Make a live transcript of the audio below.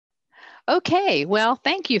Okay, well,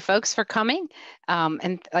 thank you folks for coming.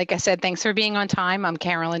 And like I said, thanks for being on time. I'm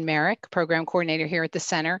Carolyn Merrick, Program Coordinator here at the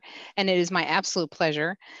Center, and it is my absolute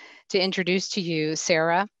pleasure to introduce to you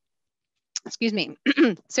Sarah, excuse me,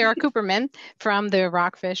 Sarah Cooperman from the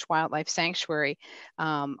Rockfish Wildlife Sanctuary.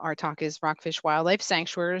 Our talk is Rockfish Wildlife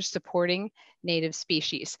Sanctuary supporting native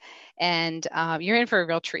species. And you're in for a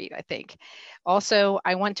real treat, I think. Also,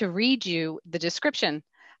 I want to read you the description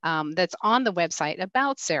that's on the website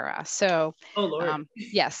about Sarah. So, Oh, Lord.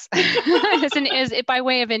 Yes, as by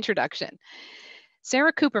way of introduction.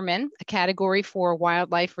 Sarah Cooperman, a Category 4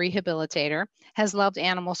 wildlife rehabilitator, has loved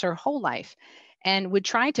animals her whole life and would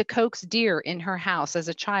try to coax deer in her house as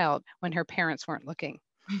a child when her parents weren't looking.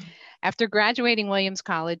 After graduating Williams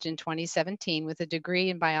College in 2017 with a degree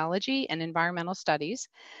in biology and environmental studies,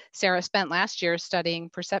 Sarah spent last year studying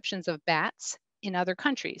perceptions of bats in other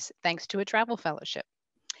countries, thanks to a travel fellowship.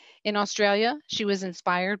 In Australia, she was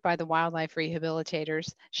inspired by the wildlife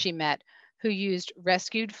rehabilitators she met who used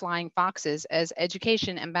rescued flying foxes as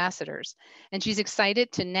education ambassadors. And she's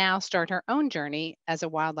excited to now start her own journey as a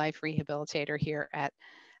wildlife rehabilitator here at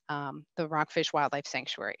the Rockfish Wildlife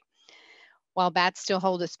Sanctuary. While bats still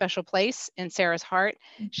hold a special place in Sarah's heart,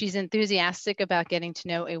 she's enthusiastic about getting to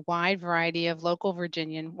know a wide variety of local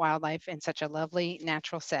Virginian wildlife in such a lovely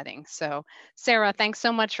natural setting. So, Sarah, thanks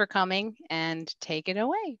so much for coming and take it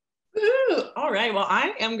away. Ooh, all right, well,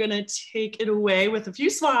 I am going to take it away with a few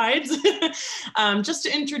slides just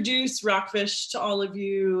to introduce Rockfish to all of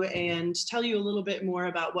you and tell you a little bit more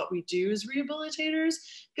about what we do as rehabilitators,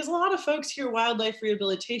 because a lot of folks hear wildlife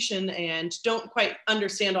rehabilitation and don't quite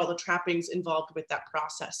understand all the trappings involved with that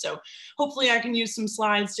process. So hopefully I can use some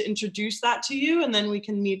slides to introduce that to you, and then we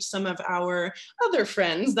can meet some of our other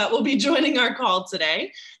friends that will be joining our call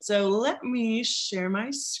today. So let me share my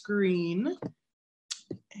screen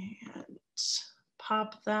and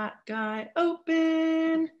pop that guy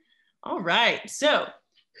open. All right, so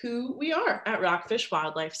who we are at Rockfish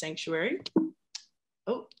Wildlife Sanctuary.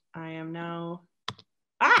 Oh, I am now,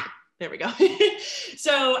 there we go.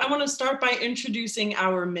 So I want to start by introducing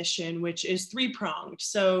our mission, which is three-pronged.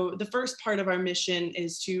 So the first part of our mission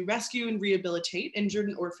is to rescue and rehabilitate injured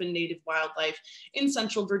and orphaned native wildlife in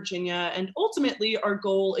Central Virginia. And ultimately, our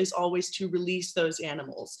goal is always to release those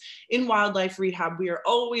animals. In wildlife rehab, we are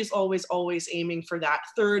always aiming for that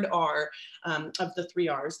third R of the three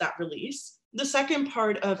R's, that release. The second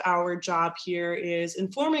part of our job here is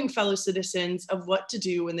informing fellow citizens of what to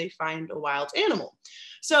do when they find a wild animal.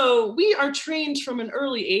 So we are trained from an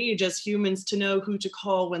early age as humans to know who to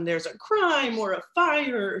call when there's a crime or a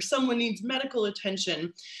fire or someone needs medical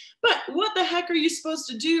attention. But what the heck are you supposed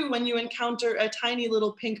to do when you encounter a tiny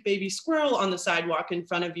little pink baby squirrel on the sidewalk in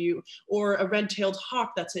front of you, or a red-tailed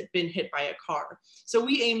hawk that's been hit by a car? So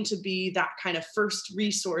we aim to be that kind of first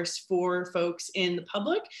resource for folks in the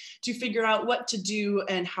public to figure out what to do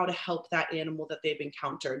and how to help that animal that they've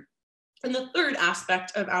encountered. And the third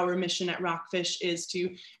aspect of our mission at Rockfish is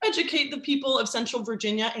to educate the people of Central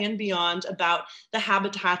Virginia and beyond about the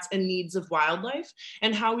habitats and needs of wildlife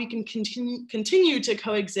and how we can continue to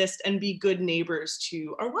coexist and be good neighbors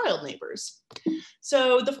to our wild neighbors.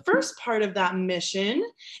 So the first part of that mission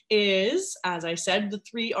is, as I said, the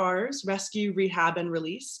three R's: rescue, rehab, and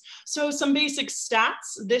release. So some basic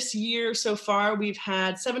stats. This year so far, we've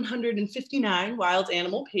had 759 wild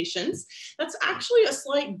animal patients. That's actually a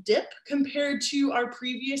slight dip compared to our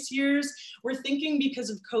previous years. We're thinking because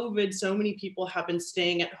of COVID, so many people have been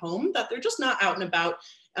staying at home that they're just not out and about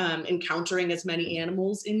encountering as many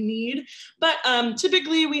animals in need. But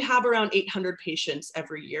typically we have around 800 patients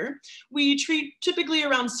every year. We treat typically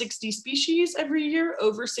around 60 species every year,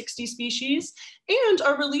 over 60 species, and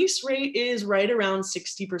our release rate is right around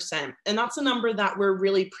 60%. And that's a number that we're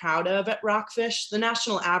really proud of at Rockfish. The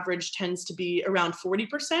national average tends to be around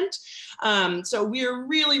 40%. So we're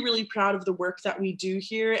really proud of the work that we do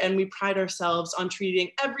here, and we pride ourselves on treating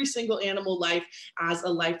every single animal life as a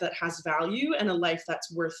life that has value and a life that's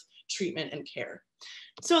worth treatment and care.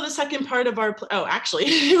 So the second part of our, the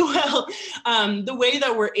way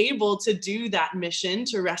that we're able to do that mission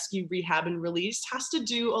to rescue, rehab, and release has to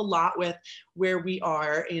do a lot with where we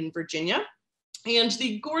are in Virginia and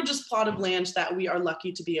the gorgeous plot of land that we are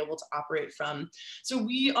lucky to be able to operate from. So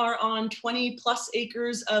we are on 20 plus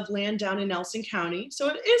acres of land down in Nelson County. So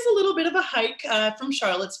it is a little bit of a hike from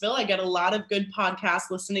Charlottesville. I get a lot of good podcast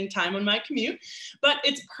listening time on my commute, but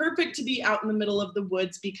it's perfect to be out in the middle of the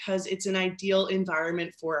woods because it's an ideal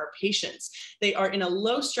environment for our patients. They are in a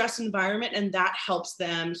low stress environment, and that helps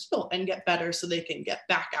them heal and get better so they can get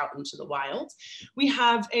back out into the wild. We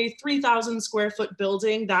have a 3,000 square foot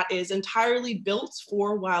building that is entirely built built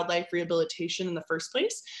for wildlife rehabilitation in the first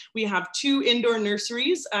place. We have 2 indoor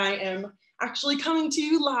nurseries. I am actually coming to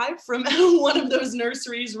you live from one of those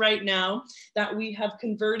nurseries right now that we have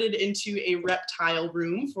converted into a reptile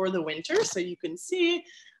room for the winter. So you can see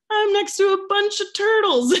I'm next to a bunch of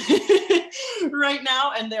turtles right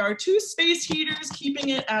now, and there are 2 space heaters keeping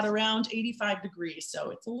it at around 85 degrees. So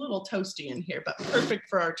it's a little toasty in here, but perfect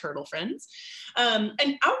for our turtle friends.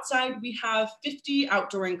 And outside we have 50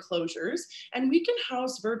 outdoor enclosures, and we can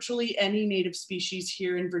house virtually any native species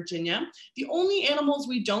here in Virginia. The only animals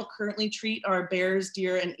we don't currently treat are bears,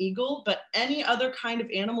 deer, and eagle, but any other kind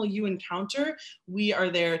of animal you encounter, we are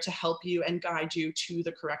there to help you and guide you to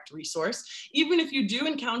the correct resource. Even if you do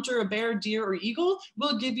encounter a bear, deer, or eagle,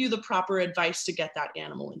 we'll give you the proper advice to get that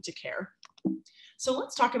animal into care. So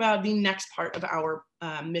let's talk about the next part of our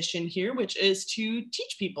mission here, which is to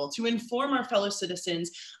teach people, to inform our fellow citizens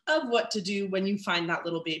of what to do when you find that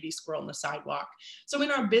little baby squirrel on the sidewalk. So in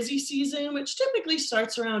our busy season, which typically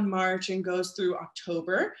starts around March and goes through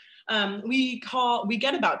October, we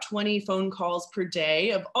get about 20 phone calls per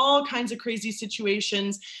day of all kinds of crazy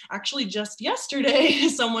situations. Actually, just yesterday,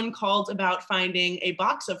 someone called about finding a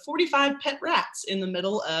box of 45 pet rats in the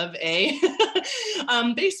middle of a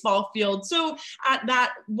baseball field. So at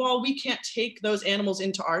that, while we can't take those animals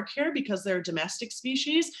into our care because they're domestic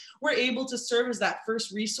species, we're able to serve as that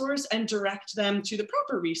first resource and direct them to the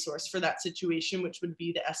proper resource for that situation, which would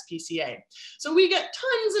be the SPCA. So we get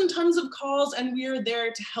tons and tons of calls, and we are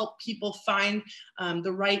there to help people find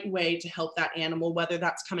the right way to help that animal, whether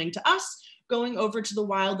that's coming to us, going over to the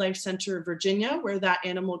Wildlife Center of Virginia, where that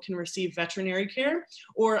animal can receive veterinary care,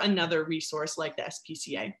 or another resource like the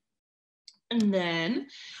SPCA. And then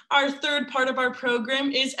our third part of our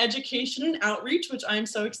program is education and outreach, which I'm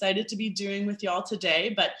so excited to be doing with y'all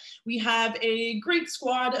today. But we have a great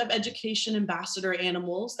squad of education ambassador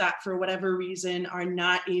animals that for whatever reason are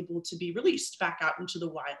not able to be released back out into the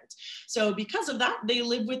wild. So because of that, they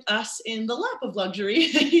live with us in the lap of luxury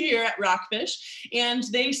here at Rockfish, and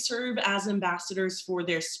they serve as ambassadors for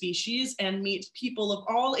their species and meet people of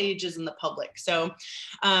all ages in the public. So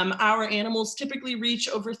our animals typically reach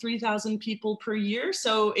over 3,000 people per year.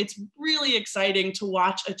 So it's really exciting to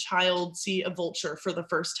watch a child see a vulture for the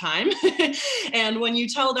first time. And when you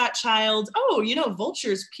tell that child, oh, you know,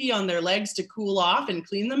 vultures pee on their legs to cool off and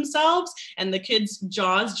clean themselves, and the kid's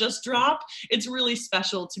jaws just drop, it's really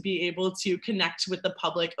special to be able to connect with the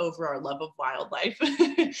public over our love of wildlife.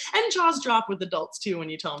 And jaws drop with adults too when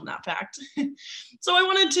you tell them that fact. So I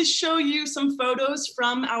wanted to show you some photos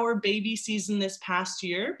from our baby season this past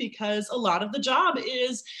year, because a lot of the job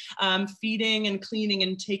is feeding and cleaning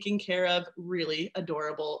and taking care of really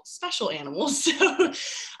adorable special animals. So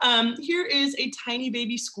here is a tiny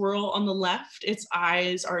baby squirrel on the left. Its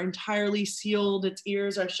eyes are entirely sealed. Its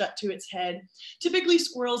ears are shut to its head. Typically,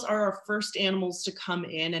 squirrels are our first animals to come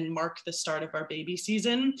in and mark the start of our baby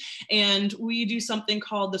season. And we do something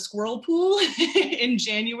called the squirrel pool in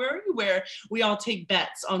January, where we all take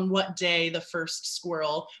bets on what day the first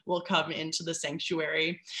squirrel will come into the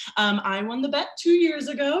sanctuary. I won the bet 2 years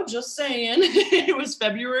ago, just saying. It was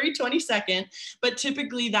February 22nd, but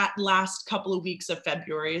typically that last couple of weeks of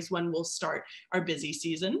February is when we'll start our busy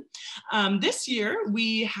season. This year,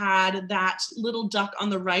 we had that little duck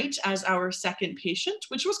on the right as our second patient,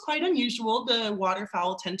 which was quite unusual. The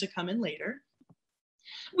waterfowl tend to come in later.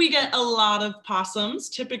 We get a lot of possums,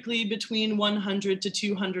 typically between 100 to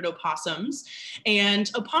 200 opossums. And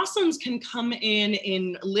opossums can come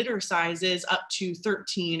in litter sizes up to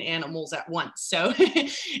 13 animals at once. So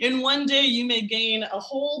in one day, you may gain a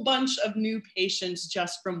whole bunch of new patients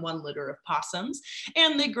just from one litter of possums.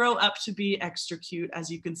 And they grow up to be extra cute, as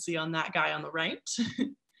you can see on that guy on the right.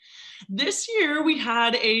 This year, we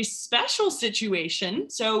had a special situation.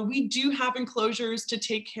 So we do have enclosures to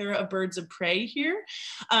take care of birds of prey here.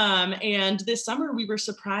 And this summer, we were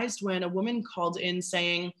surprised when a woman called in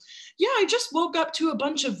saying, yeah, I just woke up to a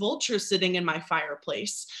bunch of vultures sitting in my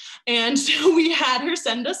fireplace. And so we had her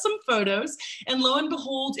send us some photos. And lo and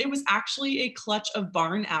behold, it was actually a clutch of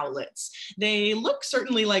barn owlets. They look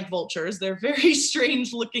certainly like vultures. They're very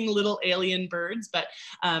strange looking little alien birds, but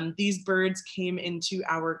these birds came into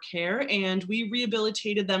our care, and we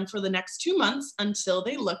rehabilitated them for the next 2 months until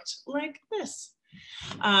they looked like this.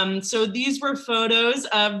 So these were photos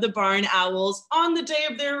of the barn owls on the day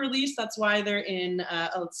of their release. That's why they're in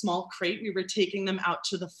a small crate. We were taking them out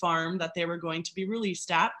to the farm that they were going to be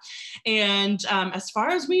released at. And as far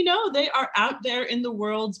as we know, they are out there in the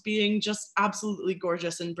world being just absolutely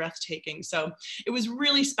gorgeous and breathtaking. So it was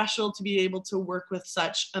really special to be able to work with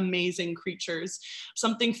such amazing creatures.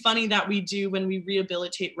 Something funny that we do when we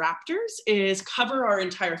rehabilitate raptors is cover our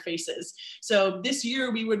entire faces. So this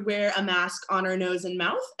year we would wear a mask on our nose and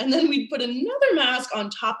mouth, and then we'd put another mask on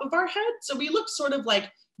top of our head. So we looked sort of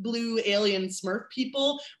like blue alien Smurf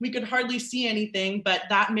people. We could hardly see anything, but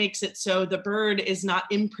that makes it so the bird is not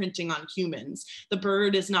imprinting on humans. The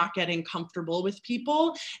bird is not getting comfortable with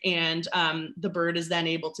people, and the bird is then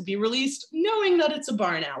able to be released knowing that it's a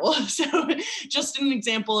barn owl. So just an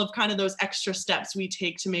example of kind of those extra steps we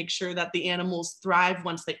take to make sure that the animals thrive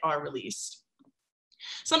once they are released.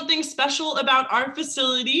 Something special about our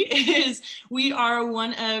facility is we are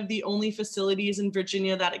one of the only facilities in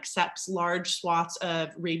Virginia that accepts large swaths of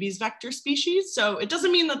rabies vector species. So it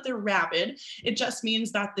doesn't mean that they're rabid. It just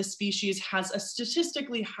means that the species has a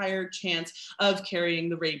statistically higher chance of carrying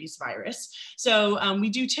the rabies virus. So we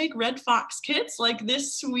do take red fox kits like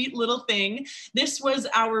this sweet little thing. This was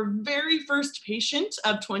our very first patient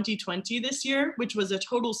of 2020 this year, which was a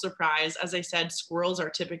total surprise. As I said, squirrels are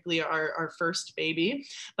typically our first baby.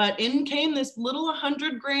 But in came this little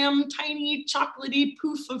 100-gram tiny chocolatey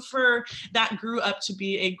poof of fur that grew up to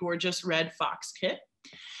be a gorgeous red fox kit.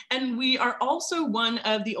 And we are also one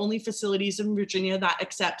of the only facilities in Virginia that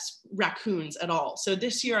accepts raccoons at all. So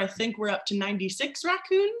this year, I think we're up to 96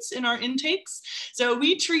 raccoons in our intakes. So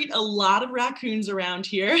we treat a lot of raccoons around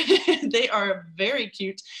here. They are very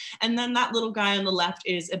cute. And then that little guy on the left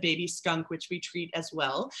is a baby skunk, which we treat as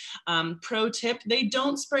well. Pro tip, they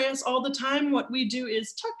don't spray us all the time. What we do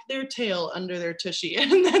is tuck their tail under their tushy,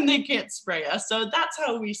 and then they can't spray us. So that's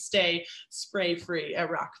how we stay spray-free at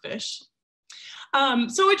Rockfish.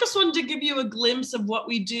 So I just wanted to give you a glimpse of what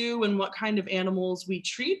we do and what kind of animals we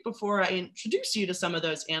treat before I introduce you to some of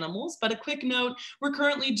those animals. But a quick note, we're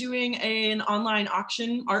currently doing an online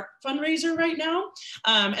auction art fundraiser right now.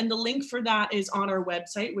 And the link for that is on our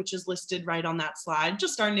website, which is listed right on that slide,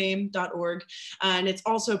 just our name.org. And it's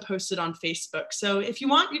also posted on Facebook. So if you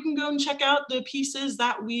want, you can go and check out the pieces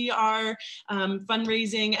that we are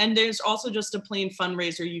fundraising. And there's also just a plain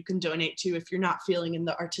fundraiser you can donate to if you're not feeling in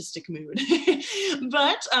the artistic mood.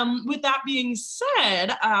 But with that being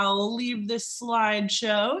said, I'll leave this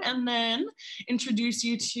slideshow and then introduce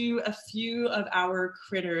you to a few of our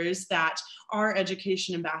critters that are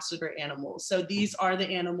education ambassador animals. So these are the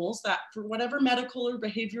animals that, for whatever medical or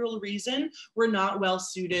behavioral reason, were not well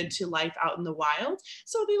suited to life out in the wild.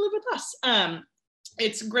 So they live with us.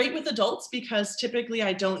 It's great with adults because typically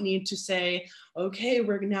I don't need to say, okay,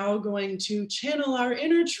 we're now going to channel our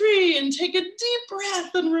inner tree and take a deep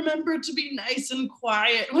breath and remember to be nice and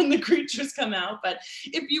quiet when the creatures come out. But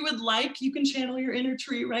if you would like, you can channel your inner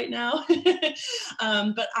tree right now.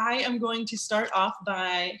 But I am going to start off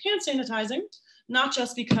by hand sanitizing. Not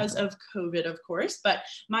just because of COVID, of course, but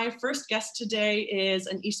my first guest today is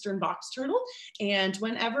an eastern box turtle. And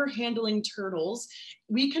whenever handling turtles,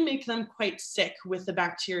 we can make them quite sick with the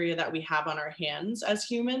bacteria that we have on our hands as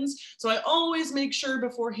humans. So I always make sure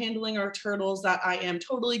before handling our turtles that I am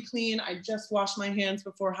totally clean. I just washed my hands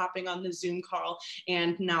before hopping on the Zoom call,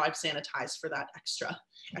 and now I've sanitized for that extra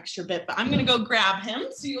bit. But I'm gonna go grab him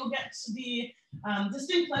so you'll get the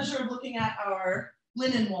distinct pleasure of looking at our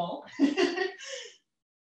linen wall.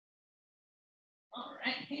 All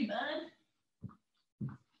right, hey bud.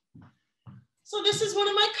 So this is one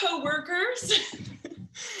of my coworkers.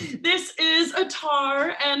 This is a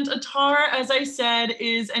tar, and a tar, as I said,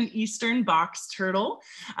 is an eastern box turtle.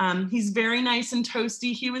 He's very nice and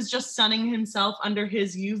toasty. He was just sunning himself under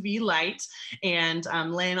his UV light and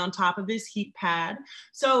laying on top of his heat pad.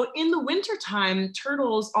 So in the wintertime,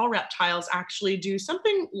 turtles, all reptiles actually do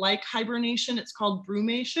something like hibernation. It's called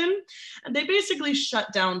brumation. And they basically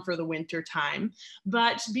shut down for the winter time.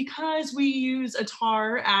 But because we use a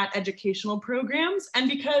tar at educational programs, and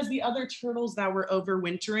because the other turtles that were overwintering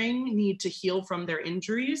need to heal from their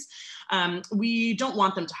injuries, we don't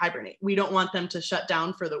want them to hibernate. We don't want them to shut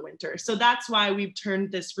down for the winter. So that's why we've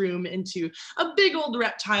turned this room into a big old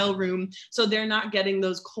reptile room, so they're not getting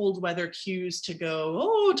those cold weather cues to go,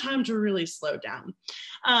 oh, time to really slow down.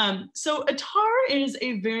 So a tar is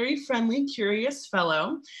a very friendly, curious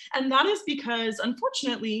fellow, and that is because,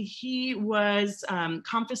 unfortunately, he was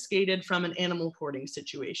confiscated from an animal hoarding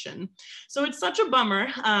situation. So it's such a bummer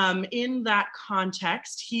in that context.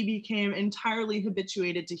 context, he became entirely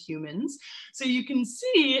habituated to humans. So you can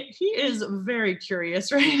see he is very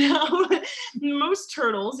curious right now. Most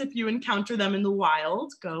turtles, if you encounter them in the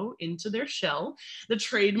wild, go into their shell, the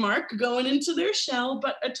trademark going into their shell,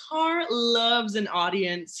 but a tar loves an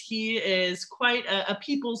audience. He is quite a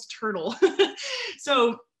people's turtle.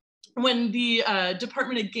 So when the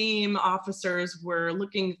Department of Game officers were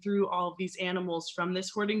looking through all of these animals from this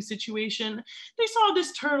hoarding situation, they saw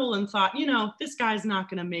this turtle and thought, you know, this guy's not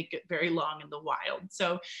going to make it very long in the wild.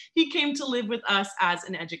 So he came to live with us as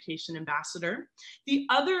an education ambassador. The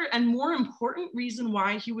other and more important reason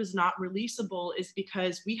why he was not releasable is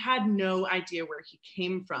because we had no idea where he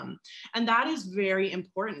came from. And that is very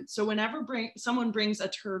important. So whenever someone brings a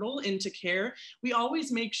turtle into care, we always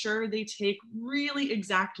make sure they take really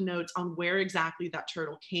exact notes on where exactly that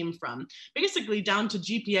turtle came from, basically down to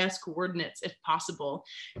GPS coordinates if possible.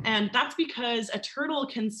 And that's because a turtle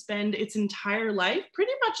can spend its entire life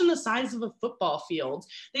pretty much in the size of a football field.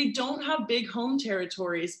 They don't have big home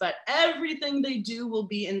territories, but everything they do will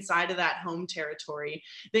be inside of that home territory.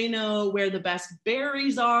 They know where the best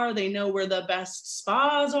berries are. They know where the best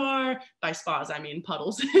spas are. By spas, I mean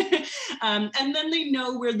puddles. And then they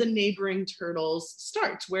know where the neighboring turtles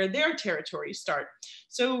start, where their territories start.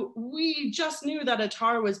 So we just knew that a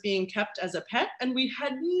tar was being kept as a pet, and we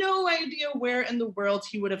had no idea where in the world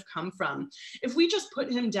he would have come from. If we just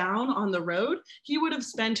put him down on the road, he would have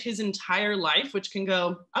spent his entire life, which can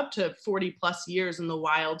go up to 40 plus years in the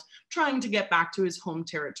wild, trying to get back to his home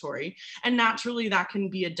territory. And naturally, that can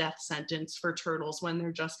be a death sentence for turtles when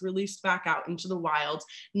they're just released back out into the wild,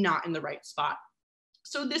 not in the right spot.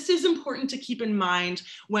 So this is important to keep in mind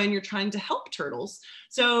when you're trying to help turtles.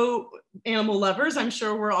 So animal lovers, I'm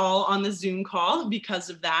sure we're all on the Zoom call because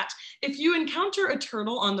of that. If you encounter a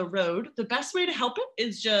turtle on the road, the best way to help it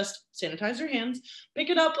is just sanitize your hands, pick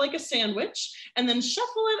it up like a sandwich, and then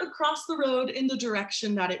shuffle it across the road in the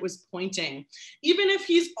direction that it was pointing. Even if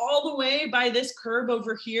he's all the way by this curb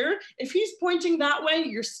over here, if he's pointing that way,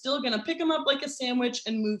 you're still gonna pick him up like a sandwich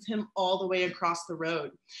and move him all the way across the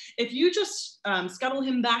road. If you just scuttle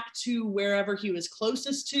him back to wherever he was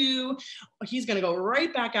closest to, he's gonna go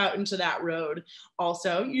right back out into that road.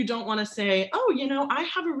 Also, you don't wanna say, oh, you know, I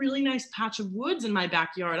have a really nice patch of woods in my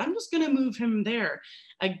backyard. I'm just gonna move him there.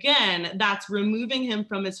 Again, that's removing him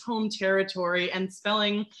from his home territory and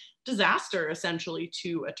spelling disaster essentially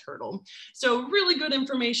to a turtle. So really good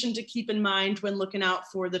information to keep in mind when looking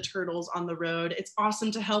out for the turtles on the road. It's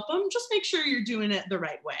awesome to help them. Just make sure you're doing it the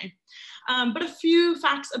right way. But a few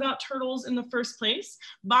facts about turtles in the first place.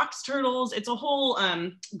 Box turtles, it's a whole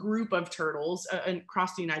group of turtles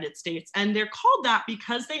across the United States, and they're called that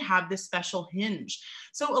because they have this special hinge.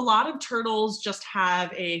 So a lot of turtles just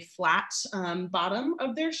have a flat bottom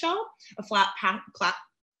of their shell, a flat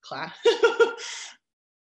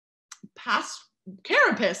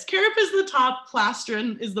carapace. Carapace is the top,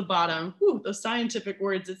 plastron is the bottom. Ooh, those scientific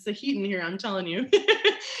words, it's the heat in here, I'm telling you.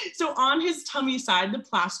 So on his tummy side, the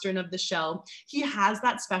plastron of the shell, he has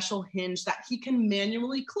that special hinge that he can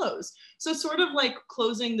manually close. So sort of like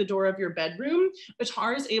closing the door of your bedroom, a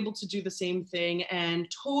tar is able to do the same thing and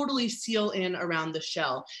totally seal in around the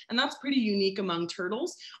shell. And that's pretty unique among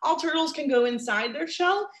turtles. All turtles can go inside their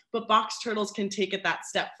shell, but box turtles can take it that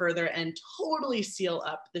step further and totally seal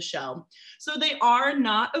up the shell. So they are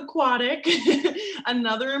not aquatic.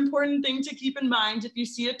 Another important thing to keep in mind, if you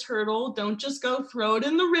see a turtle, don't just go throw it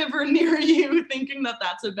in the river near you thinking that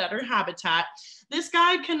that's a better habitat. This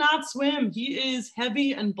guy cannot swim. He is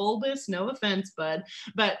heavy and bulbous, no offense, bud,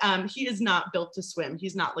 but he is not built to swim.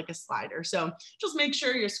 He's not like a slider. So just make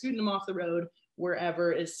sure you're scooting him off the road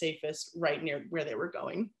wherever is safest right near where they were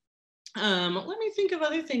going. Let me think of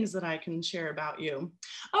other things that I can share about you.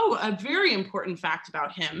 Oh, a very important fact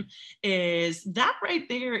about him is that right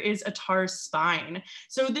there is a tar's spine.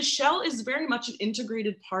 So the shell is very much an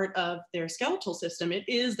integrated part of their skeletal system. It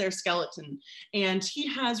is their skeleton. And he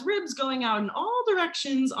has ribs going out in all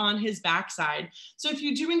directions on his backside. So if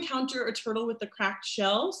you do encounter a turtle with a cracked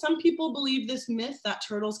shell, some people believe this myth that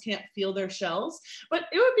turtles can't feel their shells, but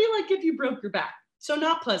it would be like if you broke your back. So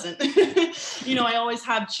not pleasant. You know, I always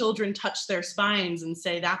have children touch their spines and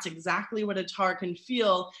say that's exactly what a tar can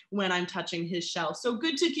feel when I'm touching his shell. So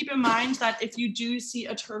good to keep in mind that if you do see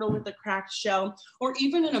a turtle with a cracked shell or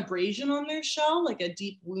even an abrasion on their shell, like a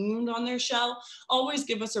deep wound on their shell, always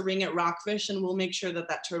give us a ring at Rockfish and we'll make sure that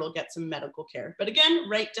that turtle gets some medical care. But again,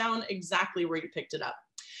 write down exactly where you picked it up.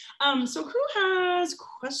 So who has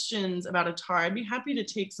questions about a tar? I'd be happy to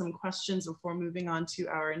take some questions before moving on to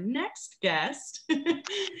our next guest.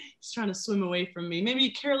 He's trying to swim away from me.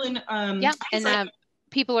 Maybe Carolyn. Yeah, and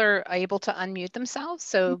people are able to unmute themselves.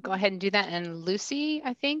 So go ahead and do that. And Lucy,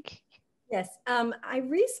 I think. Yes, I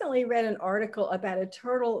recently read an article about a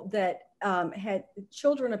turtle that had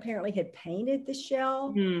children apparently had painted the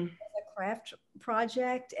shell as a craft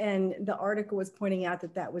project, and the article was pointing out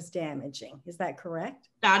that that was damaging. Is that correct?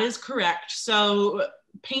 That is correct. So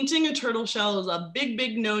painting a turtle shell is a big,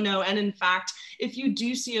 big no-no. And in fact, if you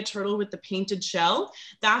do see a turtle with the painted shell,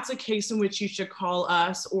 that's a case in which you should call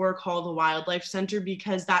us or call the Wildlife Center,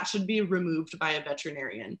 because that should be removed by a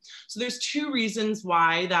veterinarian. So there's two reasons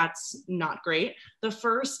why that's not great. The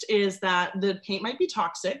first is that the paint might be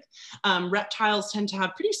toxic. Reptiles tend to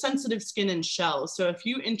have pretty sensitive skin and shells. So if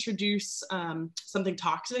you introduce something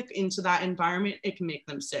toxic into that environment, it can make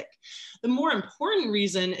them sick. The more important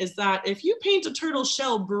reason is that if you paint a turtle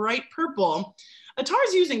shell bright purple,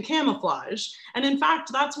 Atar's using camouflage. And in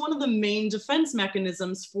fact, that's one of the main defense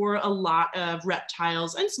mechanisms for a lot of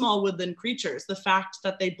reptiles and small woodland creatures, the fact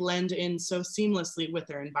that they blend in so seamlessly with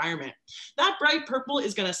their environment. That bright purple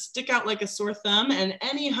is going to stick out like a sore thumb, and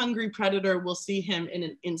any hungry predator will see him in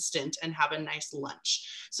an instant and have a nice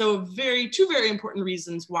lunch. So two very important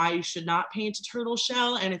reasons why you should not paint a turtle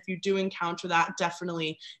shell. And if you do encounter that,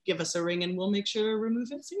 definitely give us a ring and we'll make sure to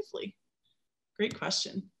remove it safely. Great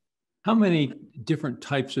question. How many different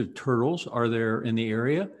types of turtles are there in the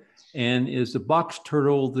area? And is the box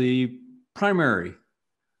turtle the primary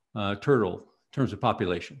turtle in terms of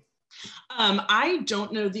population? I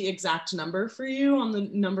don't know the exact number for you on the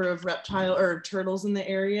number of reptile or turtles in the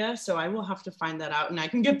area, so I will have to find that out and I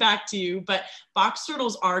can get back to you. But box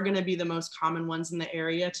turtles are going to be the most common ones in the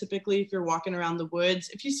area. Typically, if you're walking around the woods,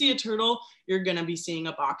 if you see a turtle, you're going to be seeing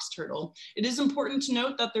a box turtle. It is important to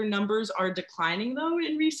note that their numbers are declining though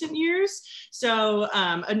in recent years. So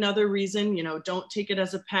another reason, don't take it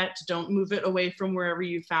as a pet, don't move it away from wherever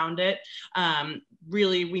you found it.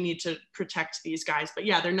 Really, we need to protect these guys. But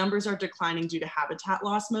yeah, their numbers are declining due to habitat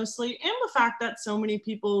loss mostly, and the fact that so many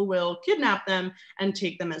people will kidnap them and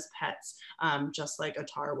take them as pets, just like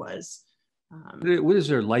Atar was. What is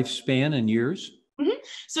their lifespan in years?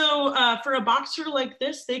 So for a box turtle like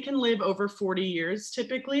this, they can live over 40 years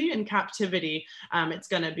typically. In captivity, it's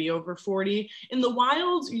going to be over 40. In the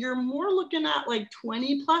wild, you're more looking at like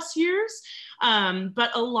 20 plus years.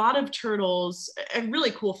 But a lot of turtles, a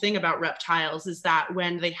really cool thing about reptiles is that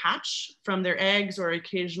when they hatch from their eggs, or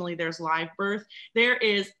occasionally there's live birth, there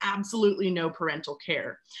is absolutely no parental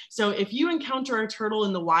care. So if you encounter a turtle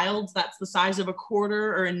in the wilds that's the size of a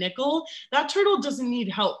quarter or a nickel, that turtle doesn't need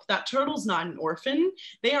help. That turtle's not an orphan.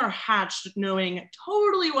 They are hatched knowing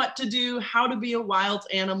totally what to do, how to be a wild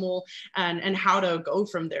animal, and how to go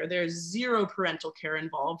from there. There's zero parental care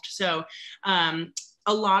involved. So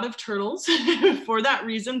a lot of turtles, for that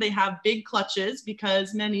reason, they have big clutches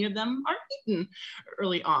because many of them are eaten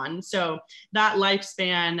early on. So that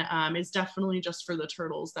lifespan is definitely just for the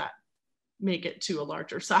turtles that make it to a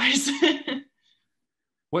larger size.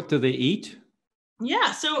 What do they eat?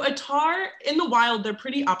 Yeah, so Atar in the wild, they're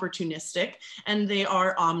pretty opportunistic and they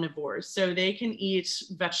are omnivores. So they can eat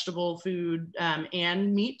vegetable food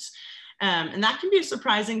and meat. And that can be a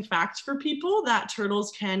surprising fact for people, that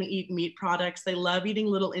turtles can eat meat products. They love eating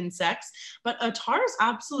little insects, but Atar's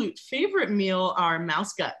absolute favorite meal are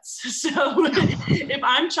mouse guts. So if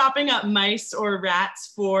I'm chopping up mice or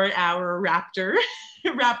rats for our raptor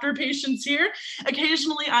patients here,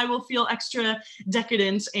 occasionally I will feel extra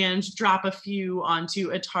decadent and drop a few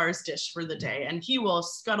onto Atar's dish for the day, and he will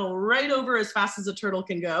scuttle right over as fast as a turtle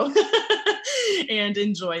can go and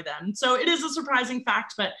enjoy them. So it is a surprising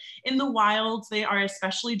fact, but in the wild, they are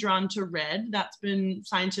especially drawn to red. That's been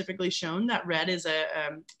scientifically shown that red is a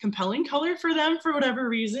compelling color for them for whatever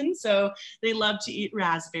reason. So they love to eat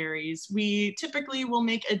raspberries. We typically will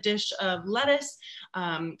make a dish of lettuce,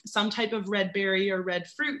 some type of red berry or red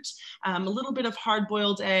fruit, a little bit of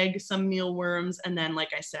hard-boiled egg, some mealworms, and then,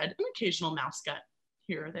 like I said, an occasional mouse gut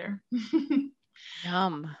here or there.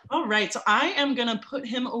 Yum. All right, so I am gonna put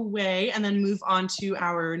him away and then move on to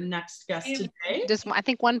our next guest today. Just, I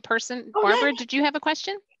think one person, Oh, Barbara, yeah. did you have a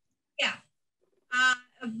question? Yeah,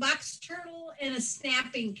 a box turtle and a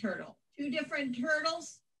snapping turtle, two different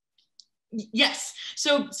turtles? Yes,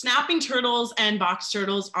 so snapping turtles and box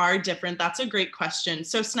turtles are different. That's a great question.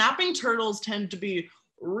 So snapping turtles tend to be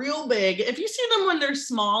real big. If you see them when they're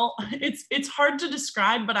small, it's hard to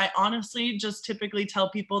describe, but I honestly just typically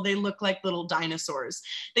tell people they look like little dinosaurs.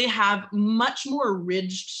 They have much more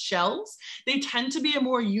ridged shells. They tend to be a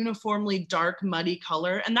more uniformly dark, muddy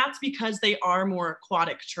color, and that's because they are more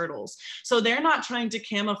aquatic turtles. So they're not trying to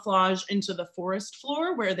camouflage into the forest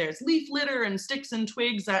floor where there's leaf litter and sticks and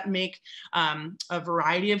twigs that make a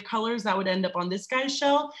variety of colors that would end up on this guy's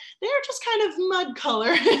shell. They are just kind of mud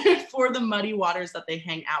color for the muddy waters that they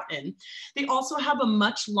hang out in. They also have a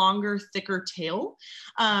much longer, thicker tail.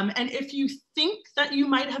 And if you think that you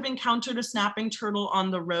might have encountered a snapping turtle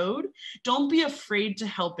on the road, don't be afraid to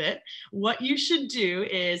help it. What you should do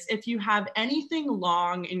is, if you have anything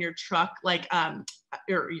long in your truck, like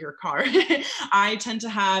or your car, I tend to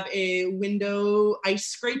have a window ice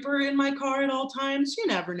scraper in my car at all times. You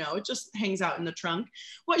never know, it just hangs out in the trunk.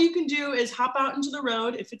 What you can do is hop out into the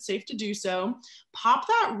road, if it's safe to do so, pop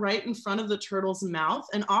that right in front of the turtle's mouth,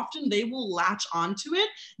 and often they will latch onto it,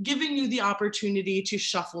 giving you the opportunity to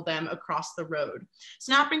shuffle them across the road.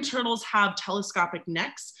 Snapping turtles have telescopic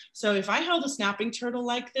necks, so if I held a snapping turtle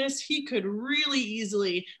like this, he could really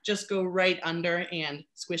easily just go right under and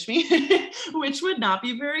squish me, which would not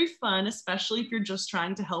be very fun, especially if you're just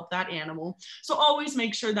trying to help that animal. So always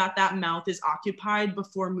make sure that that mouth is occupied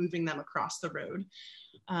before moving them across the road.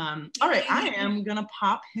 All right, I am gonna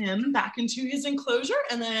pop him back into his enclosure,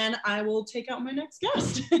 and then I will take out my next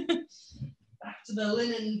guest. Back to the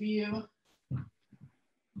linen view.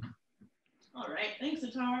 All right, thanks,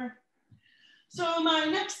 Atar. So my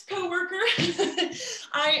next coworker,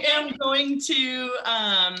 I am going to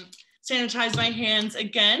sanitize my hands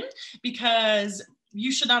again, because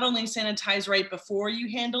you should not only sanitize right before you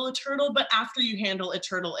handle a turtle, but after you handle a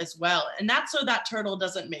turtle as well. And that's so that turtle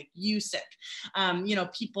doesn't make you sick. You know,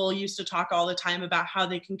 people used to talk all the time about how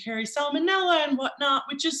they can carry salmonella and whatnot,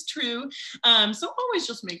 which is true. So always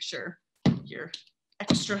just make sure you're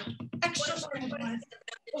extra.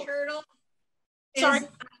 The turtle. Sorry.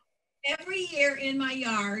 Every year in my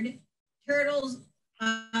yard, turtles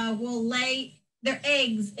will lay their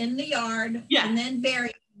eggs in the yard, yeah, and then bury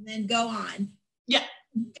them and then go on. Yeah.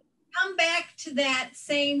 Come back to that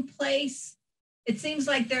same place. It seems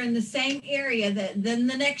like they're in the same area, that then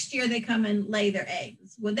the next year they come and lay their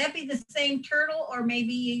eggs. Would that be the same turtle, or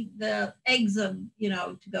maybe the eggs of, you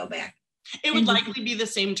know, to go back? It would likely be the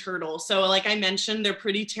same turtle. So like I mentioned, they're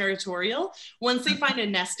pretty territorial. Once they find a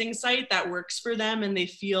nesting site that works for them and they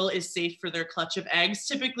feel is safe for their clutch of eggs,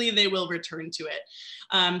 typically they will return to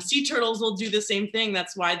it. Sea turtles will do the same thing.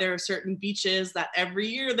 That's why there are certain beaches that every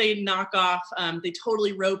year they knock off, they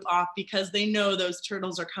totally rope off, because they know those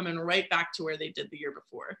turtles are coming right back to where they did the year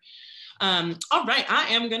before. All right, I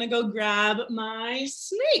am gonna go grab my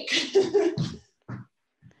snake.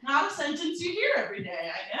 Not a sentence you hear every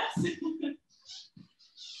day, I guess.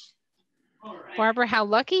 All right. Barbara, how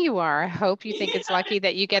lucky you are. I hope you think it's lucky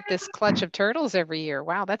that you get this clutch of turtles every year.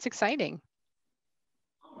 Wow, that's exciting.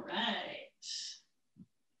 All right.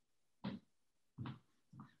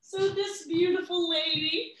 So this beautiful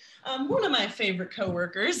lady, one of my favorite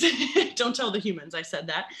coworkers, don't tell the humans I said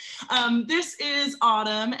that. This is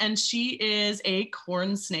Autumn, and she is a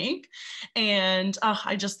corn snake. And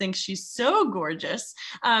I just think she's so gorgeous.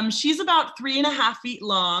 She's about 3.5 feet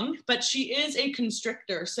long, but she is a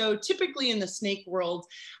constrictor. So typically in the snake world,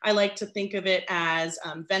 I like to think of it as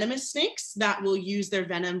venomous snakes that will use their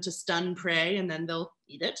venom to stun prey, and then they'll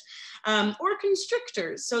eat it, or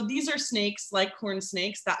constrictors. So these are snakes like corn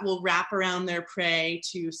snakes that will wrap around their prey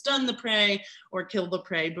to stun the prey or kill the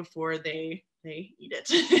prey before they eat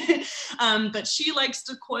it. But she likes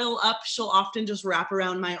to coil up. She'll often just wrap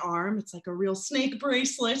around my arm. It's like a real snake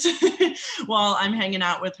bracelet while I'm hanging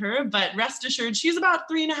out with her. But rest assured, she's about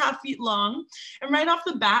 3.5 feet long. And right off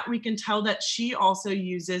the bat, we can tell that she also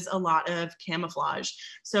uses a lot of camouflage.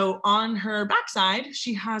 So on her backside,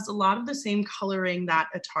 she has a lot of the same coloring that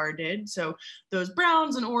Atar did. So those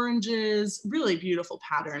browns and oranges, really beautiful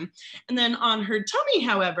pattern. And then on her tummy,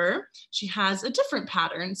 however, she has a different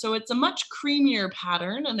pattern. So it's a much creamier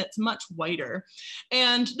pattern, and it's much whiter.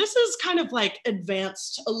 And this is kind of like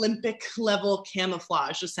advanced Olympic level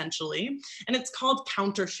camouflage, essentially. And it's called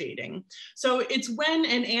counter shading. So it's when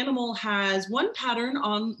an animal has one pattern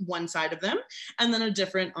on one side of them and then a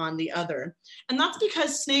different on the other. And that's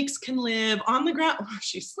because snakes can live on the ground. Oh,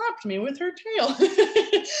 she slapped me with her tail.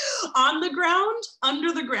 On the ground,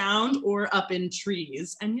 under the ground, or up in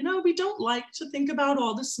trees. And you know, we don't like to think about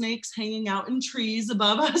all the snakes hanging out in trees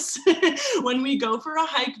above us when we go for a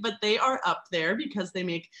hike, but they are up there because they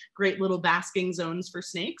make great little basking zones for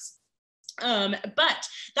snakes. But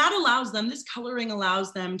that allows them, this coloring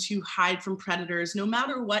allows them to hide from predators no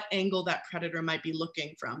matter what angle that predator might be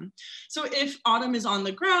looking from. So if Autumn is on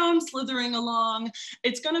the ground slithering along,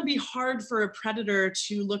 it's going to be hard for a predator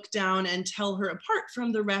to look down and tell her apart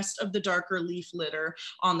from the rest of the darker leaf litter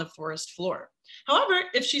on the forest floor. However,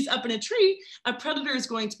 if she's up in a tree, a predator is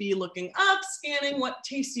going to be looking up, scanning what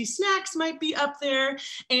tasty snacks might be up there,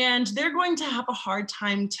 and they're going to have a hard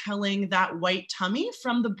time telling that white tummy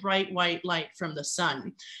from the bright white light from the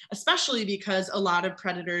sun, especially because a lot of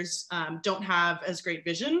predators don't have as great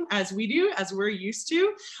vision as we do, as we're used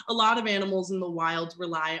to. A lot of animals in the wild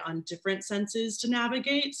rely on different senses to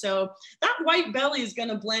navigate, so that white belly is going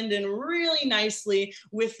to blend in really nicely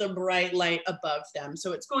with the bright light above them,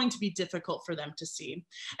 so it's going to be difficult for them to see.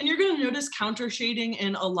 And you're going to notice counter shading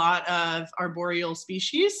in a lot of arboreal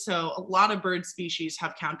species. So a lot of bird species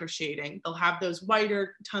have counter shading. They'll have those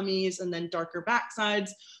whiter tummies and then darker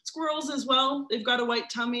backsides. Squirrels as well, they've got a white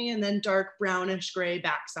tummy and then dark brownish gray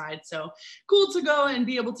backside. So cool to go and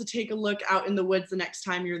be able to take a look out in the woods the next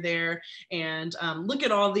time you're there and look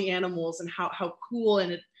at all the animals and how cool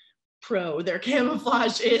and pro their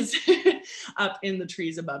camouflage is up in the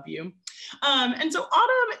trees above you. And so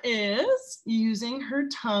Autumn is using her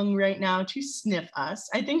tongue right now to sniff us.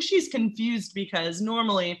 I think she's confused because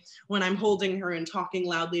normally when I'm holding her and talking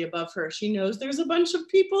loudly above her, she knows there's a bunch of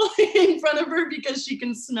people in front of her because she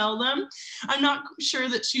can smell them. I'm not sure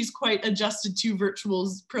that she's quite adjusted to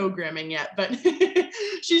virtual programming yet, but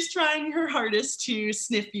she's trying her hardest to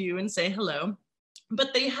sniff you and say hello.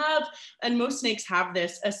 But they have, and most snakes have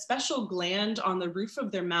this, a special gland on the roof of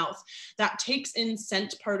their mouth that takes in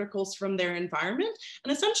scent particles from their environment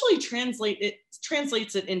and essentially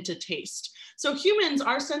translates it into taste. So humans,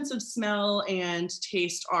 our sense of smell and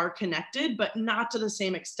taste are connected, but not to the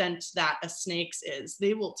same extent that a snake's is.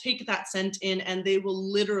 They will take that scent in and they will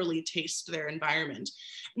literally taste their environment.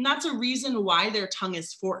 And that's a reason why their tongue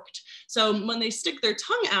is forked. So when they stick their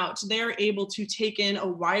tongue out, they're able to take in a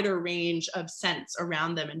wider range of scents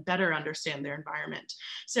around them and better understand their environment.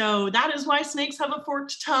 So that is why snakes have a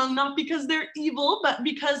forked tongue, not because they're evil, but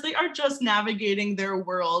because they are just navigating their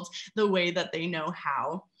world the way that they know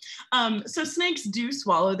how. So snakes do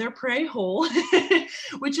swallow their prey whole,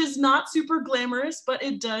 which is not super glamorous, but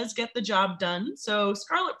it does get the job done. So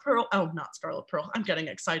Scarlet Pearl, oh, not Scarlet Pearl, I'm getting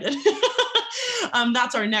excited.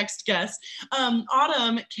 That's our next guest.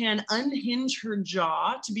 Autumn can unhinge her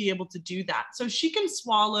jaw to be able to do that. So she can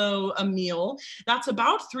swallow a meal that's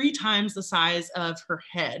about 3 times the size of her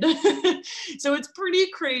head. So it's pretty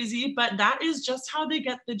crazy, but that is just how they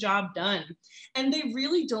get the job done. And they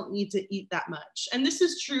really don't need to eat that much. And this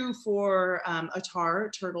is true for attar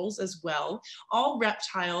turtles as well. All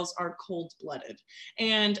reptiles are cold-blooded.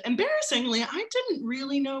 And embarrassingly, I didn't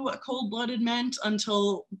really know what cold-blooded meant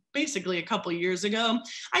until basically a couple years ago.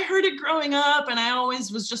 I heard it growing up and I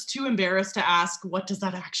always was just too embarrassed to ask, what does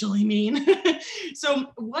that actually mean? So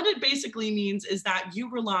what it basically means is that you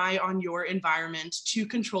rely on your environment to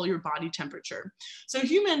control your body temperature. So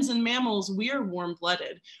humans and mammals, we are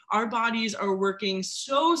warm-blooded. Our bodies are working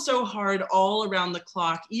so hard all around the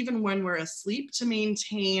clock, even when we're asleep, to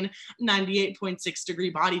maintain 98.6 degree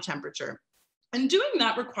body temperature. And doing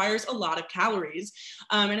that requires a lot of calories,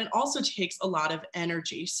 and it also takes a lot of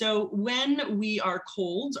energy. So when we are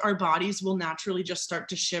cold, our bodies will naturally just start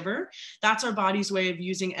to shiver. That's our body's way of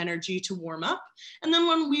using energy to warm up. And then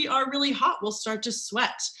when we are really hot, we'll start to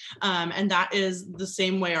sweat. And that is the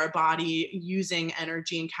same way our body using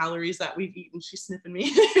energy and calories that we've eaten, she's sniffing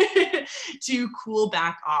me, to cool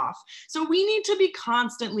back off. So we need to be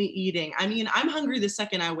constantly eating. I mean, I'm hungry the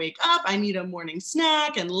second I wake up. I need a morning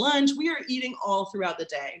snack and lunch. We are eating all throughout the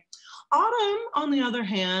day. Autumn, on the other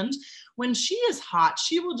hand, when she is hot,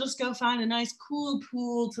 she will just go find a nice cool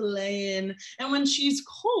pool to lay in. And when she's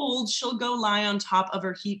cold, she'll go lie on top of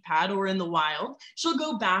her heat pad, or in the wild, she'll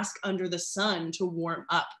go bask under the sun to warm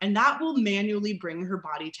up. And that will manually bring her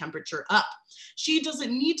body temperature up. She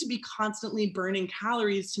doesn't need to be constantly burning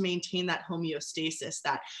calories to maintain that homeostasis,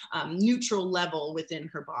 that neutral level within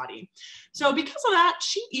her body. So because of that,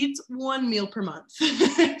 she eats 1 meal per month.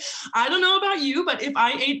 I don't know about you, but if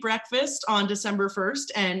I ate breakfast on December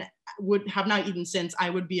 1st and would have not eaten since, I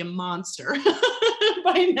would be a monster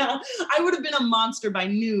by now. I would have been a monster by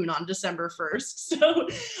noon on December 1st. So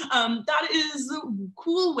that is a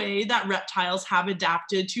cool way that reptiles have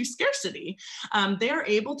adapted to scarcity. They are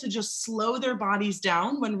able to just slow their bodies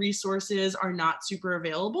down when resources are not super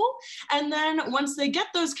available. And then once they get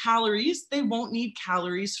those calories, they won't need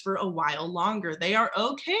calories for a while longer. They are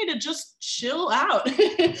okay to just chill out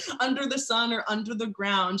under the sun or under the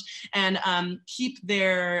ground and keep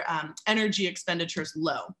their energy expenditures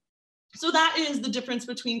low. So that is the difference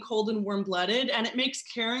between cold and warm-blooded, and it makes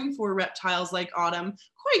caring for reptiles like Autumn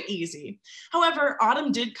quite easy. However,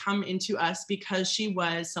 Autumn did come into us because she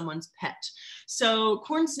was someone's pet. So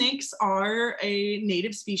corn snakes are a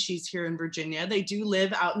native species here in Virginia. They do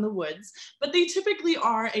live out in the woods, but they typically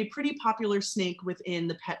are a pretty popular snake within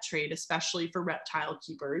the pet trade, especially for reptile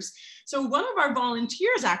keepers. So one of our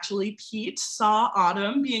volunteers, actually, Pete, saw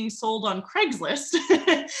Autumn being sold on Craigslist,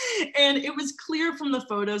 and it was clear from the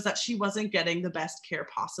photos that she wasn't getting the best care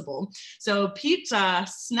possible. So Pete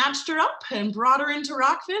snatched her up and brought her into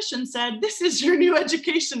Rockfish and said, "This is your new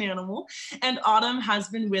education animal." And Autumn has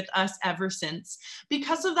been with us ever since.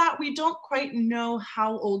 Because of that, we don't quite know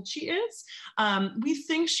how old she is. We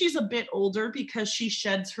think she's a bit older because she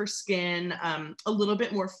sheds her skin a little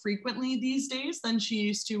bit more frequently these days than she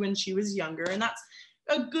used to when she was younger. And that's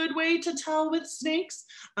a good way to tell with snakes.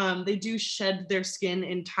 They do shed their skin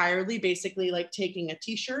entirely, basically like taking a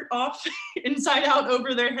t-shirt off inside out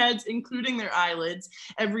over their heads, including their eyelids,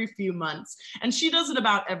 every few months. And she does it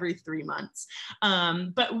about every 3 months.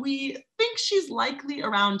 But we think she's likely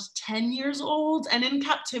around 10 years old, and in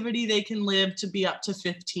captivity they can live to be up to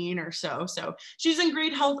 15 or so. So she's in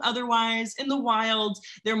great health otherwise. In the wild,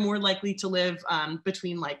 they're more likely to live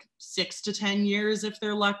between like 6 to 10 years if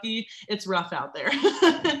they're lucky. It's rough out there.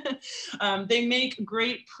 They make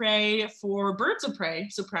great prey for birds of prey,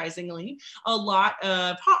 surprisingly. A lot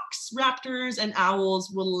of hawks, raptors, and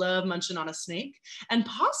owls will love munching on a snake. And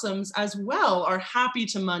possums as well are happy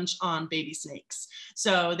to munch on baby snakes.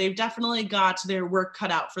 So they've definitely got their work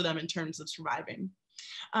cut out for them in terms of surviving.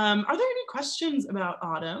 Are there any questions about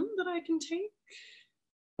Autumn that I can take?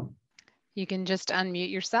 You can just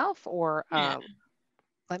unmute yourself, or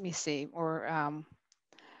let me see, or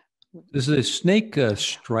does the snake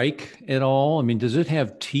strike at all? I mean, does it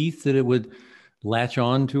have teeth that it would latch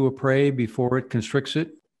on to a prey before it constricts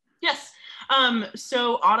it? Yes.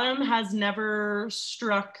 So Autumn has never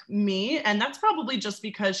struck me, and that's probably just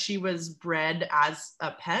because she was bred as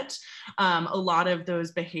a pet. A lot of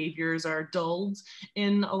those behaviors are dulled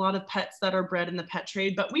in a lot of pets that are bred in the pet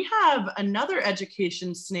trade. But we have another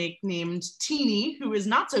education snake named Teeny, who is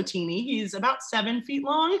not so teeny. He's about 7 feet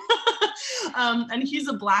long, and he's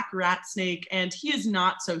a black rat snake, and he is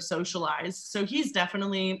not so socialized. So he's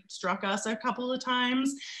definitely struck us a couple of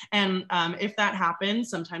times. And if that happens,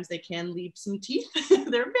 sometimes they can leave some teeth.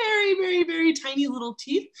 They're very, very, very tiny little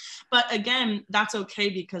teeth. But again, that's okay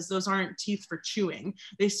because those aren't teeth for chewing.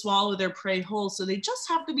 They swallow their prey whole. So they just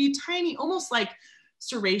have to be tiny, almost like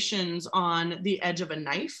serrations on the edge of a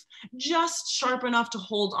knife, just sharp enough to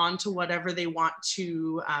hold on to whatever they want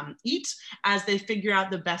to eat as they figure out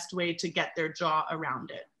the best way to get their jaw around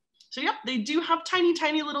it. So yep, they do have tiny,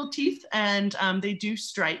 tiny little teeth, and they do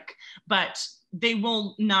strike, but they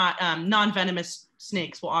will not, non-venomous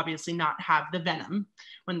snakes will obviously not have the venom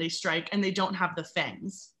when they strike, and they don't have the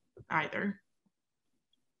fangs either.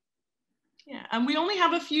 Yeah, and we only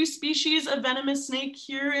have a few species of venomous snake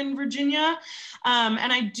here in Virginia.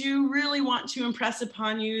 And I do really want to impress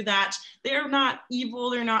upon you that they're not evil,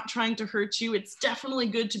 they're not trying to hurt you. It's definitely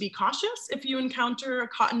good to be cautious if you encounter a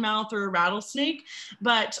cottonmouth or a rattlesnake,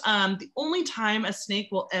 but the only time a snake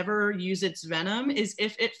will ever use its venom is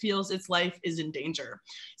if it feels its life is in danger.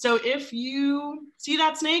 So if you see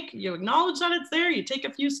that snake, you acknowledge that it's there, you take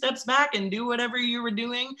a few steps back and do whatever you were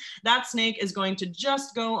doing, that snake is going to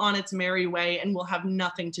just go on its merry way and will have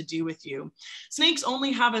nothing to do with you. Snakes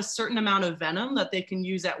only have a certain amount of venom that they can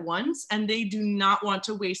use at once, and they do not want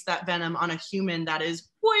to waste that venom on a human that is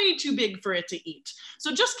way too big for it to eat.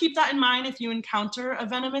 So just keep that in mind if you encounter a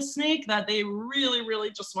venomous snake, that they really, really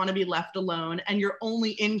just want to be left alone, and you're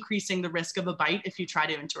only increasing the risk of a bite if you try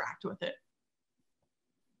to interact with it.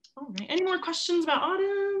 All right, any more questions about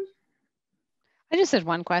Autumn? I just had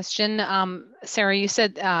one question. Sarah, you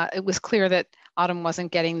said it was clear that Autumn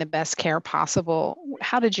wasn't getting the best care possible.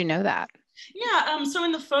 How did you know that? Yeah, so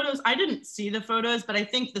in the photos, I didn't see the photos, but I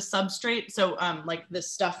think the substrate, so like the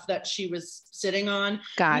stuff that she was sitting on,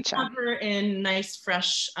 Gotcha. we have her in nice,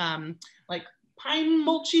 fresh, like pine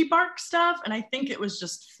mulchy bark stuff, and I think it was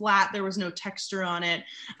just flat. There was no texture on it.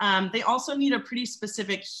 They also need a pretty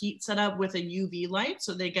specific heat setup with a UV light,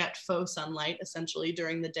 so they get faux sunlight essentially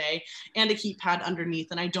during the day, and a heat pad underneath,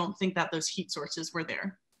 and I don't think that those heat sources were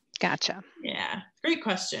there. Gotcha. Yeah, great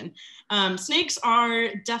question. Snakes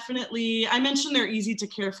are definitely, I mentioned they're easy to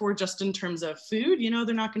care for just in terms of food. You know,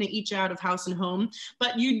 they're not going to eat you out of house and home,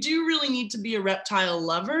 but you do really need to be a reptile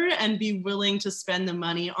lover and be willing to spend the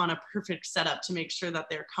money on a perfect setup to make sure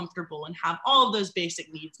that they're comfortable and have all of those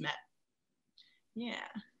basic needs met. Yeah.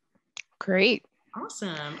 Great. Awesome.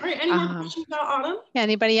 All right, any more questions about Autumn?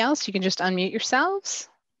 Anybody else? You can just unmute yourselves.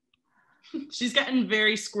 She's getting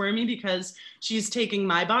very squirmy because she's taking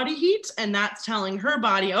my body heat, and that's telling her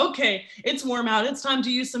body, okay, it's warm out. It's time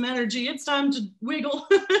to use some energy. It's time to wiggle.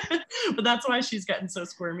 But that's why she's getting so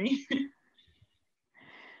squirmy.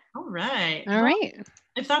 All right. All right.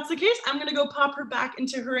 If that's the case, I'm going to go pop her back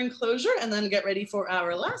into her enclosure and then get ready for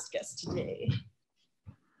our last guest today.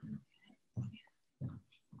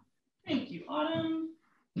 Thank you, Autumn.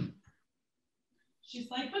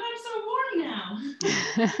 She's like, but I'm so warm now.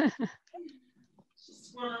 She's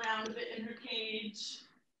swirling around a bit in her cage.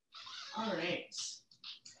 All right.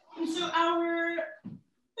 And so our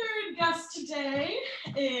third guest today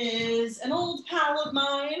is an old pal of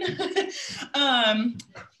mine.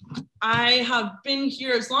 I have been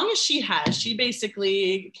here as long as she has. She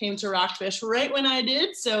basically came to Rockfish right when I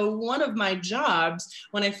did. So one of my jobs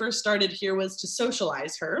when I first started here was to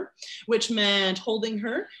socialize her, which meant holding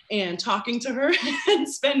her and talking to her and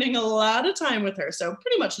spending a lot of time with her. So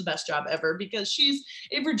pretty much the best job ever because she's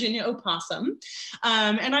a Virginia opossum.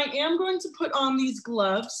 And I am going to put on these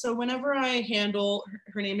gloves. So whenever I handle,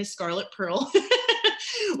 her name is Scarlet Pearl.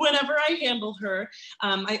 Whenever I handle her,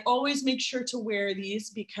 I always make sure to wear these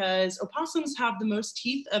because opossums have the most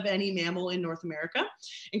teeth of any mammal in North America,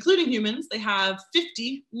 including humans. They have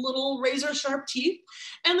 50 little razor sharp teeth,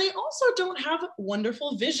 and they also don't have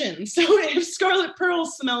wonderful vision. So if Scarlet Pearl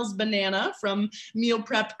smells banana from meal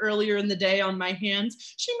prep earlier in the day on my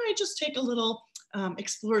hands, she might just take a little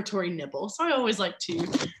exploratory nibble. So I always like to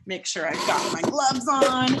make sure I've got my gloves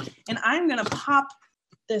on, and I'm gonna pop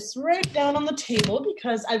this right down on the table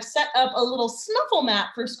because I've set up a little snuffle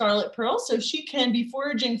mat for Scarlet Pearl so she can be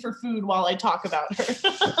foraging for food while I talk about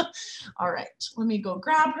her. All right, let me go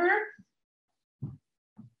grab her.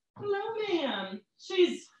 Hello, ma'am.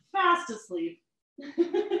 She's fast asleep.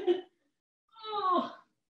 Oh,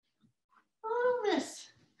 miss.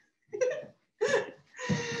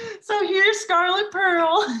 So here's Scarlet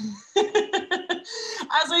Pearl.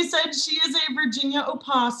 As I said, she is a Virginia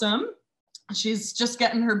opossum. She's just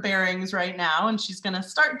getting her bearings right now, and she's gonna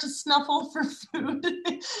start to snuffle for food.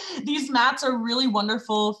 These mats are really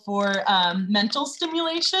wonderful for mental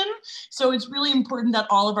stimulation. So it's really important that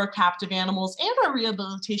all of our captive animals and our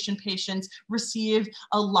rehabilitation patients receive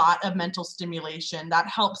a lot of mental stimulation. That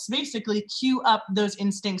helps basically cue up those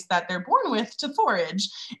instincts that they're born with to forage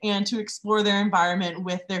and to explore their environment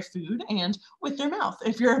with their food and with their mouth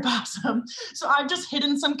if you're a possum. So I've just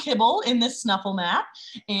hidden some kibble in this snuffle mat,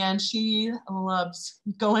 and she loves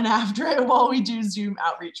going after it while we do Zoom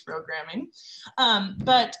outreach programming.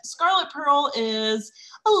 But Scarlet Pearl is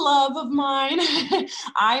a love of mine.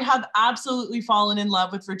 I have absolutely fallen in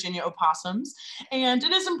love with Virginia opossums. And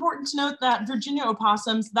it is important to note that Virginia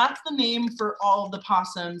opossums, that's the name for all of the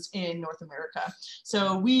possums in North America.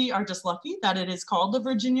 So we are just lucky that it is called the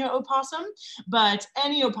Virginia opossum, but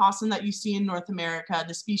any opossum that you see in North America,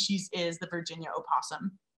 the species is the Virginia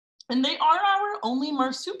opossum. And they are our only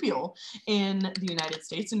marsupial in the United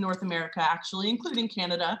States, in North America, actually, including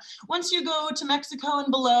Canada. Once you go to Mexico and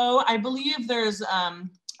below, I believe there's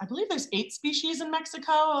 8 species in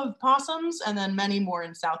Mexico of possums, and then many more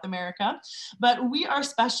in South America. But we are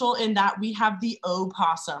special in that we have the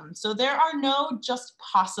opossum. So there are no just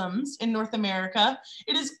possums in North America.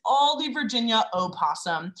 It is all the Virginia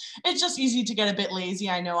opossum. It's just easy to get a bit lazy.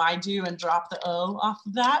 I know I do, and drop the O off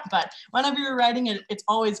of that. But whenever you're writing it, it's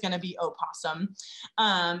always going to be opossum.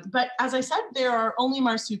 But as I said, there are only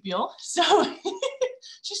marsupial. So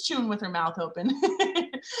she's chewing with her mouth open.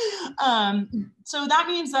 So that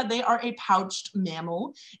means that they are a pouched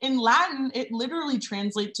mammal. In Latin, it literally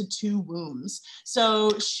translates to 2 wombs.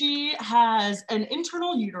 So she has an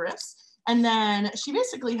internal uterus, and then she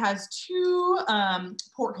basically has 2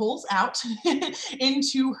 portholes out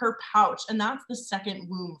into her pouch, and that's the second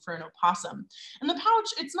womb for an opossum. And the pouch,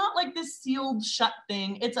 it's not like this sealed shut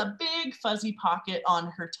thing. It's a big fuzzy pocket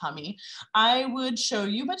on her tummy. I would show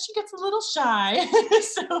you, but she gets a little shy,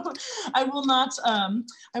 so I will not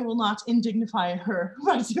indignify her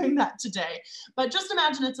by doing that today. But just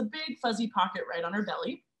imagine it's a big fuzzy pocket right on her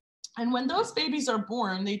belly. And when those babies are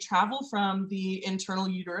born, they travel from the internal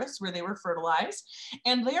uterus where they were fertilized,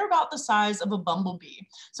 and they are about the size of a bumblebee.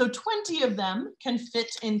 So 20 of them can fit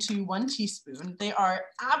into 1 teaspoon. They are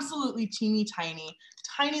absolutely teeny tiny,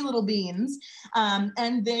 tiny little beans,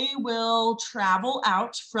 and they will travel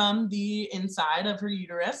out from the inside of her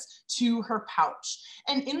uterus to her pouch.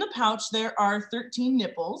 And in the pouch, there are 13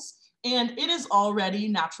 nipples, and it is already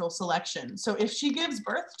natural selection. So if she gives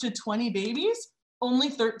birth to 20 babies, only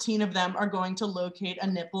 13 of them are going to locate a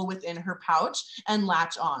nipple within her pouch and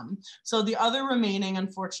latch on. So the other remaining,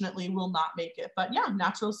 unfortunately, will not make it. But yeah,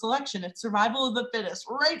 natural selection, it's survival of the fittest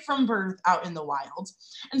right from birth out in the wild.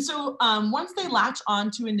 And so once they latch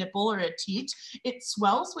onto a nipple or a teat, it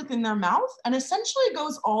swells within their mouth and essentially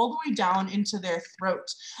goes all the way down into their throat.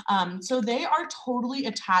 So they are totally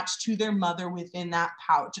attached to their mother within that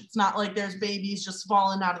pouch. It's not like there's babies just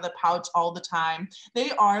falling out of the pouch all the time.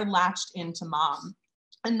 They are latched into mom.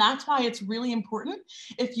 And that's why it's really important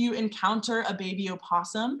if you encounter a baby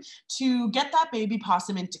opossum to get that baby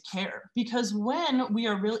possum into care, because when we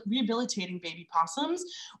are rehabilitating baby possums,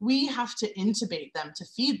 we have to intubate them to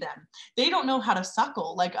feed them. They don't know how to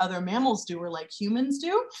suckle like other mammals do or like humans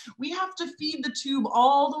do. We have to feed the tube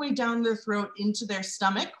all the way down their throat into their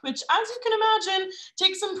stomach, which, as you can imagine,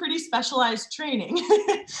 takes some pretty specialized training.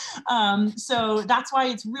 So that's why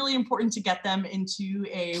it's really important to get them into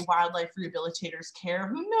a wildlife rehabilitator's care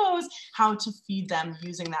who knows how to feed them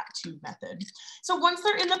using that tube method. So once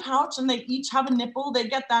they're in the pouch and they each have a nipple, they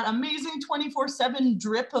get that amazing 24/7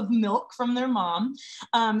 drip of milk from their mom.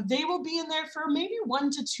 They will be in there for maybe 1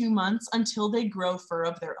 to 2 months until they grow fur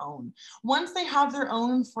of their own. Once they have their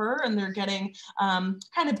own fur and they're getting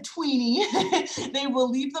kind of tweeny, they will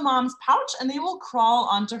leave the mom's pouch and they will crawl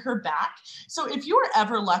onto her back. So if you are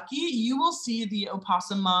ever lucky, you will see the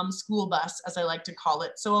opossum mom school bus, as I like to call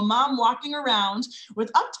it. So a mom walking around with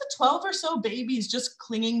up to 12 or so babies just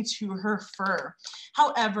clinging to her fur.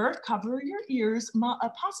 However, cover your ears.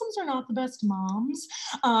 Opossums are not the best moms.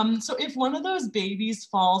 So if one of those babies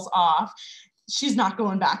falls off, she's not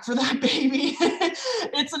going back for that baby.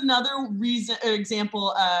 It's another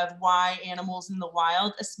example of why animals in the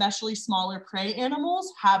wild, especially smaller prey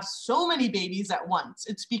animals, have so many babies at once.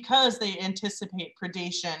 It's because they anticipate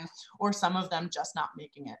predation or some of them just not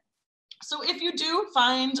making it. So if you do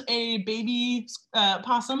find a baby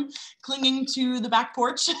possum clinging to the back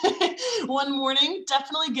porch one morning,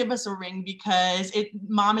 definitely give us a ring, because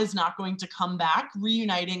mom is not going to come back.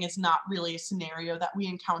 Reuniting is not really a scenario that we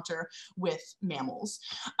encounter with mammals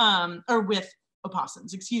or with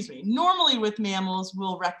opossums, excuse me. Normally with mammals,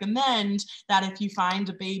 we'll recommend that if you find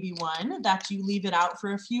a baby one, that you leave it out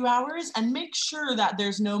for a few hours and make sure that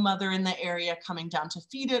there's no mother in the area coming down to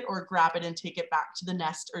feed it or grab it and take it back to the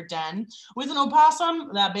nest or den. With an opossum,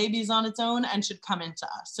 that baby's on its own and should come into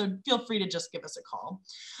us. So feel free to just give us a call.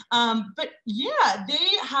 But yeah,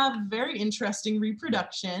 they have very interesting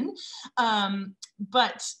reproduction,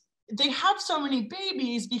 but they have so many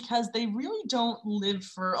babies because they really don't live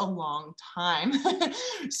for a long time.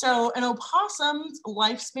 So an opossum's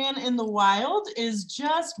lifespan in the wild is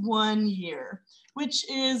just 1 year, which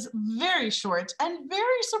is very short and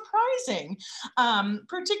very surprising,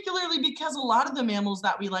 particularly because a lot of the mammals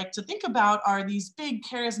that we like to think about are these big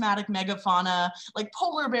charismatic megafauna like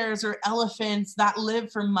polar bears or elephants that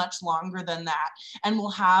live for much longer than that and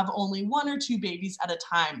will have only 1 or 2 babies at a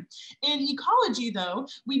time. In ecology, though,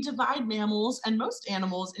 we divide mammals and most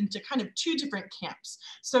animals into kind of 2 different camps.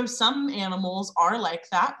 So some animals are like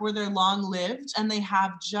that, where they're long-lived and they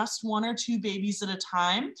have just 1 or 2 babies at a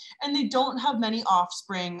time, and they don't have many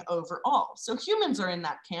offspring overall. So humans are in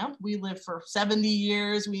that camp. We live for 70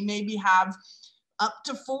 years. We maybe have up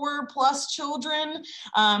to 4+ children.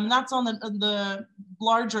 That's on the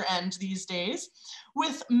larger end these days.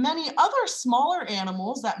 With many other smaller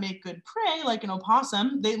animals that make good prey, like an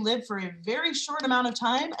opossum, they live for a very short amount of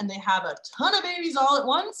time and they have a ton of babies all at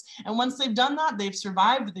once. And once they've done that, they've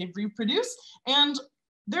survived, they've reproduced, and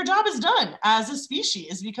their job is done as a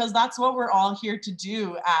species, because that's what we're all here to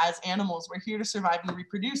do as animals. We're here to survive and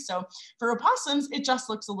reproduce. So for opossums, it just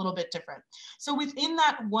looks a little bit different. So within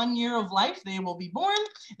that 1 year of life, they will be born,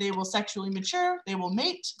 they will sexually mature, they will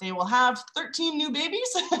mate, they will have 13 new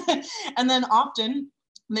babies, and then often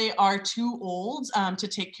they are too old to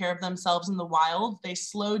take care of themselves in the wild. They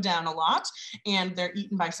slow down a lot and they're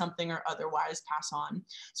eaten by something or otherwise pass on.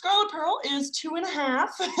 Scarlet Pearl is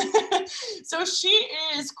 2.5. So she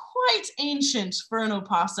is quite ancient for an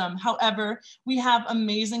opossum. However, we have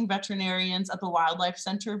amazing veterinarians at the Wildlife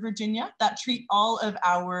Center of Virginia that treat all of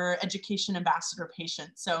our education ambassador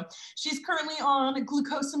patients. So she's currently on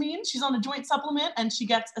glucosamine. She's on a joint supplement and she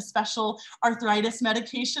gets a special arthritis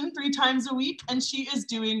medication 3 times a week, and she is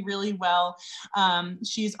doing really well.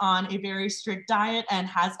 She's on a very strict diet and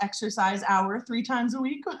has exercise hour 3 times a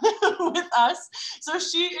week with us. So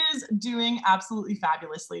she is doing absolutely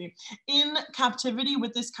fabulously. In captivity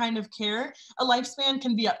with this kind of care, a lifespan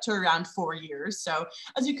can be up to around 4 years. So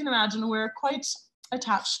as you can imagine, we're quite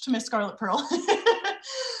attached to Miss Scarlet Pearl.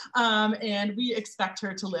 And we expect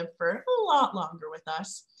her to live for a lot longer with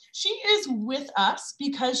us. She is with us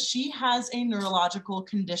because she has a neurological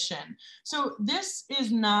condition. So this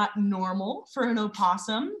is not normal for an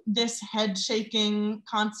opossum, this head shaking,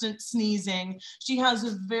 constant sneezing. She has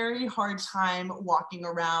a very hard time walking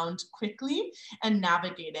around quickly and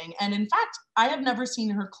navigating. And in fact, I have never seen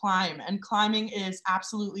her climb, and climbing is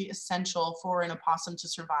absolutely essential for an opossum to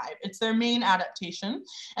survive. It's their main adaptation,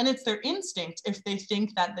 and it's their instinct if they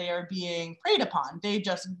think that they are being preyed upon. They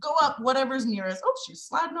just go up whatever's nearest. Oh, she's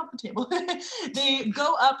sliding off the table. They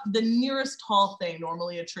go up the nearest tall thing,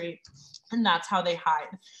 normally a tree, and that's how they hide.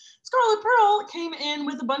 Scarlet Pearl came in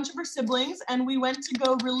with a bunch of her siblings, and we went to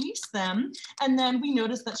go release them, and then we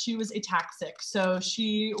noticed that she was ataxic. So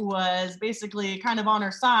she was basically kind of on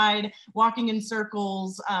her side, walking in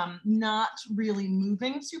circles, not really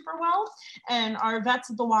moving super well. And our vets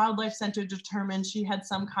at the Wildlife Center determined she had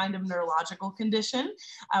some kind of neurological condition.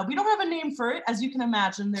 We don't have a name for it. As you can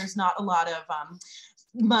imagine, there's not a lot of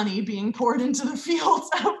money being poured into the fields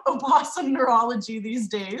of opossum neurology these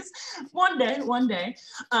days. One day.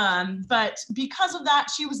 But because of that,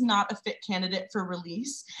 she was not a fit candidate for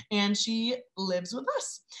release, and she lives with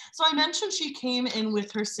us. So I mentioned she came in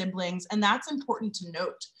with her siblings, and that's important to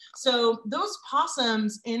note. So those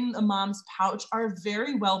possums in the mom's pouch are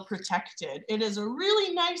very well protected. It is a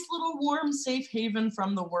really nice little warm, safe haven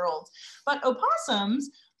from the world. But opossums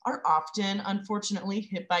are often, unfortunately,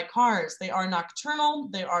 hit by cars. They are nocturnal,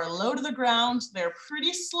 they are low to the ground, they're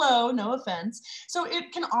pretty slow, no offense. So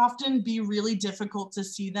it can often be really difficult to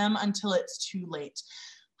see them until it's too late.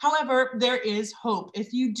 However, there is hope.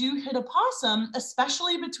 If you do hit a possum,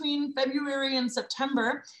 especially between February and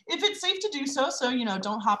September, if it's safe to do so,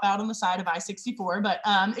 don't hop out on the side of I-64, but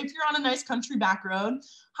if you're on a nice country back road,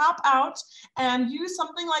 hop out and use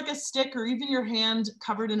something like a stick or even your hand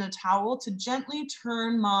covered in a towel to gently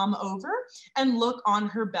turn mom over and look on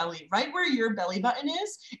her belly. Right where your belly button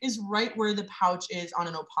is right where the pouch is on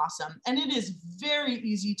an opossum. And it is very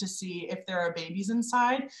easy to see if there are babies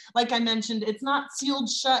inside. Like I mentioned, it's not sealed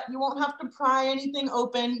shut. You won't have to pry anything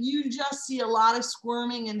open. You just see a lot of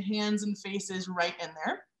squirming and hands and faces right in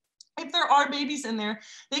there. If there are babies in there,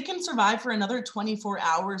 they can survive for another 24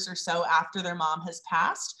 hours or so after their mom has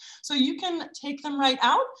passed. So you can take them right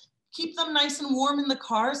out, keep them nice and warm in the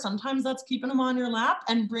car. Sometimes that's keeping them on your lap,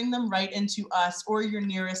 and bring them right into us or your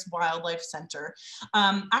nearest wildlife center.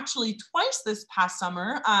 Actually, twice this past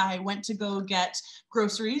summer, I went to go get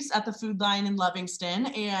groceries at the Food Line in Livingston.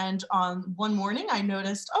 And on one morning, I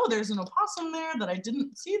noticed, oh, there's an opossum there that I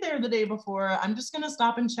didn't see there the day before. I'm just gonna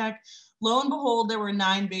stop and check. Lo and behold, there were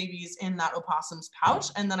 9 babies in that opossum's pouch.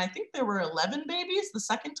 And then I think there were 11 babies the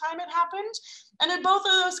second time it happened. And in both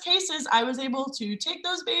of those cases, I was able to take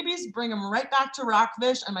those babies, bring them right back to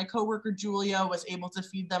Rockfish, and my coworker Julia was able to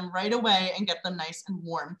feed them right away and get them nice and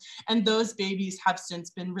warm. And those babies have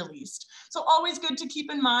since been released. So always good to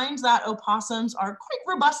keep in mind that opossums are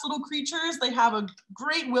quite robust little creatures. They have a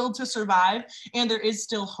great will to survive, and there is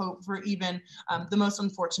still hope for even the most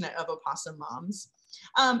unfortunate of opossum moms.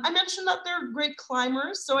 I mentioned that they're great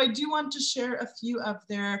climbers, so I do want to share a few of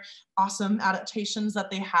their awesome adaptations that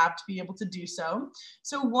they have to be able to do so.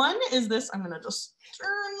 So one is this, I'm gonna just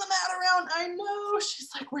turn the mat around. I know, she's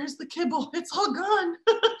like, where's the kibble? It's all gone.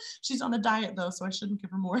 She's on a diet though, so I shouldn't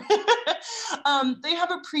give her more. They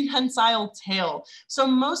have a prehensile tail. So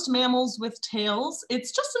most mammals with tails,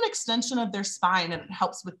 it's just an extension of their spine and it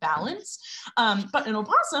helps with balance. But an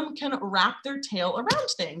opossum can wrap their tail around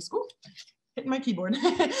things. Ooh. Hitting my keyboard.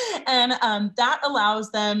 And that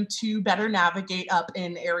allows them to better navigate up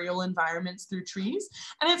in aerial environments through trees.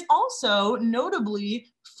 And it's also notably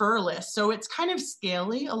furless. So it's kind of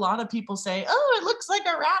scaly. A lot of people say, oh, it looks like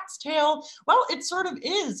a rat's tail. Well, it sort of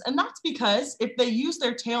is. And that's because if they use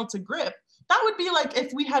their tail to grip, that would be like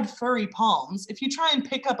if we had furry palms. If you try and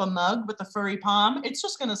pick up a mug with a furry palm, it's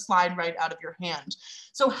just gonna slide right out of your hand.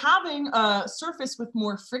 So having a surface with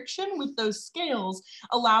more friction with those scales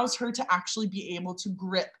allows her to actually be able to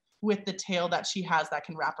grip with the tail that she has that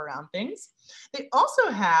can wrap around things. They also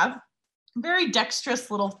have very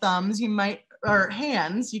dexterous little thumbs, or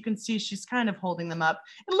hands. You can see she's kind of holding them up.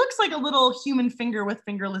 It looks like a little human finger with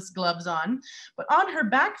fingerless gloves on, but on her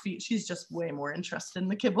back feet, she's just way more interested in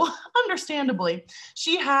the kibble, understandably.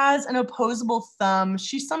 She has an opposable thumb.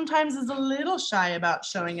 She sometimes is a little shy about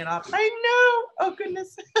showing it off. I know, oh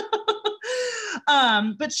goodness.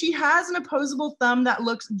 But she has an opposable thumb that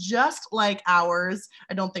looks just like ours.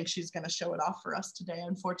 I don't think she's going to show it off for us today,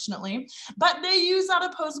 unfortunately. But they use that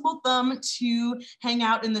opposable thumb to hang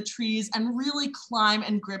out in the trees and really climb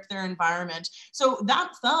and grip their environment. So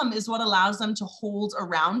that thumb is what allows them to hold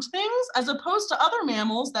around things, as opposed to other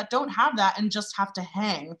mammals that don't have that and just have to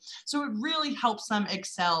hang. So it really helps them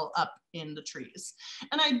excel up in the trees.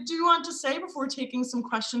 And I do want to say, before taking some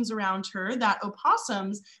questions around her, that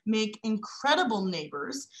opossums make incredible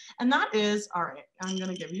neighbors. And that is, all right, I'm going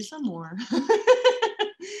to give you some more.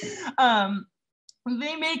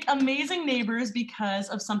 They make amazing neighbors because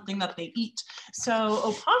of something that they eat. So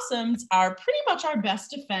opossums are pretty much our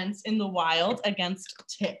best defense in the wild against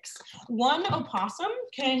ticks. One opossum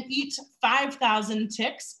can eat 5,000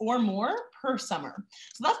 ticks or more per summer.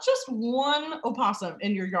 So that's just one opossum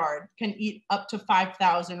in your yard can eat up to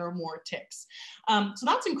 5,000 or more ticks. So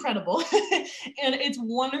that's incredible. And it's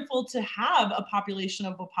wonderful to have a population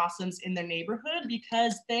of opossums in their neighborhood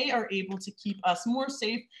because they are able to keep us more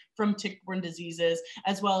safe from tick-borne diseases,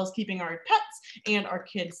 as well as keeping our pets and our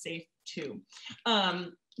kids safe too.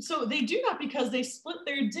 So they do that because they split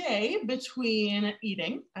their day between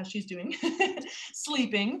eating, as she's doing,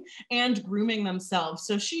 sleeping, and grooming themselves.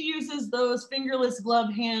 So she uses those fingerless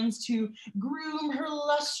glove hands to groom her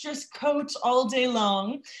lustrous coat all day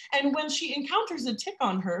long. And when she encounters a tick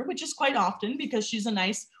on her, which is quite often because she's a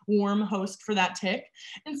nice warm host for that tick,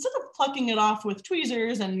 instead of plucking it off with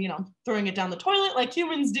tweezers and, throwing it down the toilet like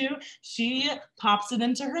humans do, she pops it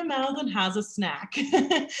into her mouth and has a snack.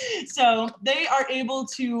 So they are able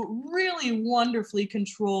to really wonderfully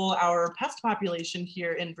control our pest population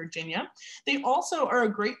here in Virginia. They also are a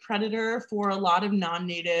great predator for a lot of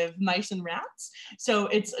non-native mice and rats. So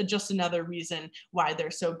it's just another reason why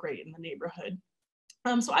they're so great in the neighborhood.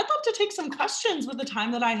 So I'd love to take some questions with the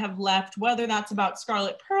time that I have left, whether that's about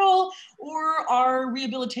Scarlet Pearl or our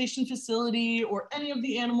rehabilitation facility or any of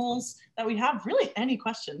the animals that we have. Really, any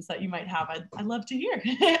questions that you might have, I'd love to hear.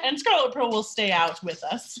 And Scarlet Pearl will stay out with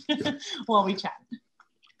us while we chat.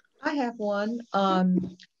 I have one.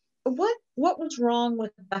 What was wrong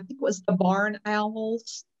with, I think it was the barn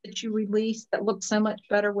owls that you released that looked so much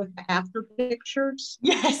better with the after pictures?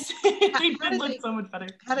 Yes, they did look so much better.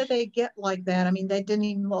 How did they get like that? I mean, they didn't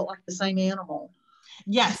even look like the same animal.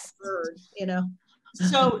 Yes. Bird,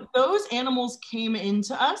 So those animals came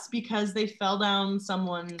into us because they fell down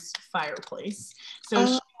someone's fireplace. So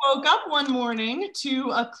she woke up one morning to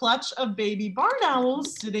a clutch of baby barn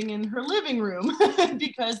owls sitting in her living room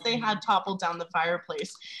because they had toppled down the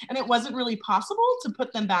fireplace. And it wasn't really possible to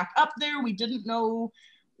put them back up there. We didn't know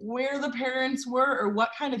where the parents were or what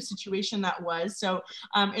kind of situation that was. So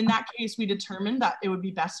in that case, we determined that it would be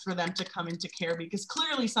best for them to come into care because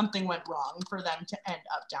clearly something went wrong for them to end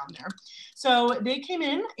up down there. So they came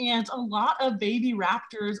in, and a lot of baby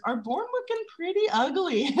raptors are born looking pretty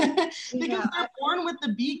ugly because they're born with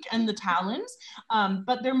the beak and the talons,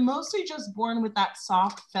 but they're mostly just born with that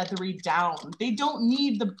soft feathery down. They don't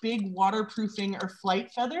need the big waterproofing or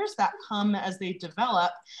flight feathers that come as they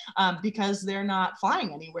develop because they're not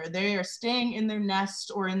flying anywhere. They are staying in their nest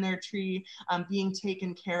or in their tree, being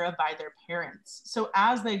taken care of by their parents. So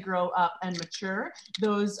as they grow up and mature,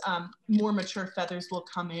 those more mature feathers will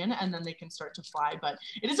come in, and then they can start to fly. But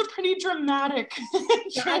it is a pretty dramatic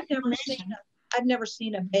transformation. I've never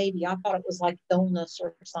seen a baby. I thought it was like illness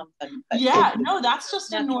or something. Yeah, no, that's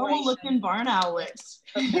just a normal looking barn owlet.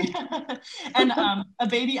 Okay. And a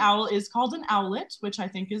baby owl is called an owlet, which I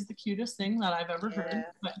think is the cutest thing that I've ever heard.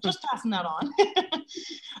 But just passing that on.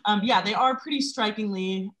 Yeah, they are pretty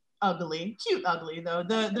strikingly ugly, cute ugly though.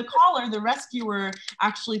 The caller, the rescuer,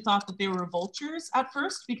 actually thought that they were vultures at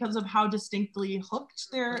first because of how distinctly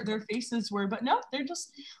hooked their faces were. But no, they're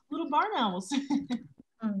just little barn owls.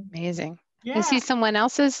 Amazing. Yeah. I see someone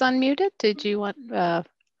else is unmuted. Did you want? I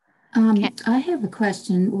have a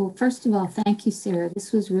question. Well, first of all, thank you, Sarah.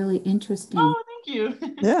 This was really interesting. Oh, thank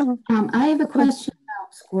you. Yeah. I have a question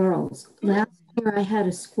about squirrels. Last year, I had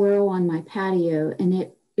a squirrel on my patio, and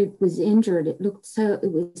it was injured. It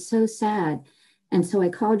was so sad, and so I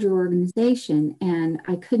called your organization, and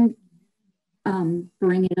I couldn't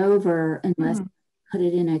bring it over unless put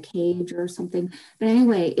it in a cage or something. But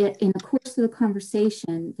anyway, in the course of the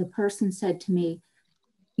conversation, the person said to me,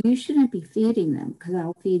 "You shouldn't be feeding them because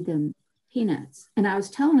I'll feed them peanuts." And I was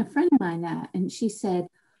telling a friend of mine that, and she said,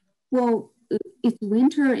 "Well, it's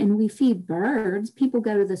winter and we feed birds. People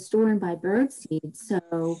go to the store and buy bird seed.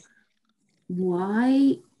 So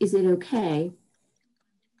why is it okay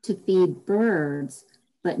to feed birds,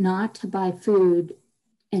 but not to buy food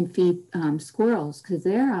and feed squirrels? Because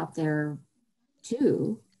they're out there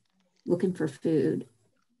too, looking for food."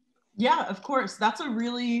 Yeah, of course. That's a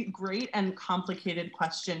really great and complicated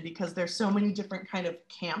question because there's so many different kind of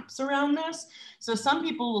camps around this. So some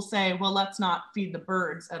people will say, well, let's not feed the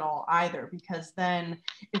birds at all either, because then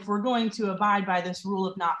if we're going to abide by this rule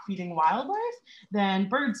of not feeding wildlife, then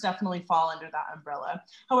birds definitely fall under that umbrella.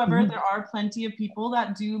 However, there are plenty of people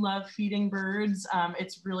that do love feeding birds.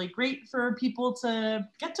 It's really great for people to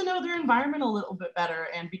get to know their environment a little bit better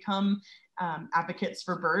and become advocates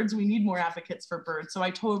for birds. We need more advocates for birds. So I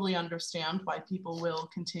totally understand why people will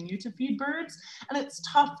continue to feed birds. And it's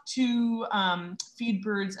tough to feed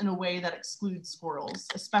birds in a way that excludes squirrels,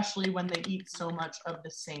 especially when they eat so much of the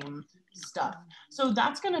same stuff. So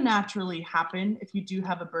that's going to naturally happen if you do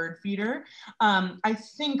have a bird feeder. I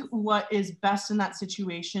think what is best in that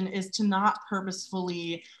situation is to not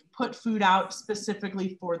purposefully put food out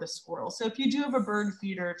specifically for the squirrel. So if you do have a bird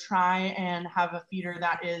feeder, try and have a feeder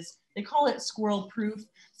that is, they call it squirrel proof.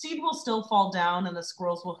 Seed will still fall down and the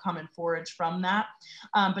squirrels will come and forage from that.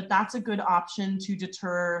 But that's a good option to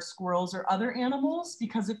deter squirrels or other animals,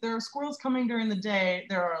 because if there are squirrels coming during the day,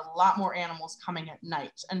 there are a lot more animals coming at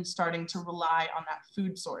night and starting to rely on that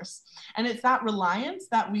food source. And it's that reliance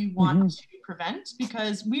that we want to prevent,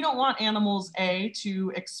 because we don't want animals, A,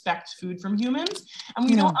 to expect food from humans, and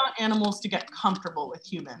we don't want animals to get comfortable with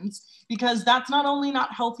humans, because that's not only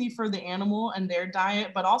not healthy for the animal and their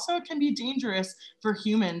diet, but also it can be dangerous for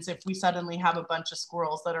humans if we suddenly have a bunch of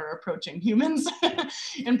squirrels that are approaching humans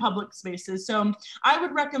in public spaces. So I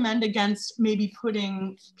would recommend against maybe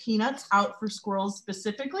putting peanuts out for squirrels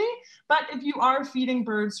specifically, but if you are feeding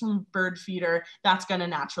birds from a bird feeder, that's going to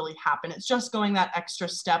naturally happen. It's just going that extra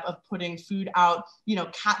step of putting food out, you know,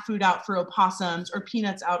 cat food out for opossums or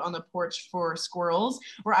peanuts out on the porch for squirrels,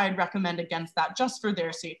 where I'd recommend against that just for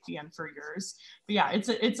their safety and for yours. But yeah,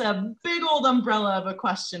 it's a big old umbrella of a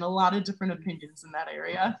question, a lot of different opinions in that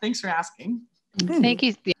area. Thanks for asking. Thank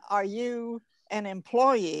you. Are you an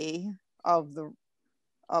employee of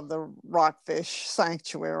the Rockfish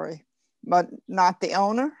Sanctuary, but not the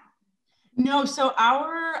owner? No, so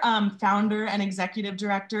our founder and executive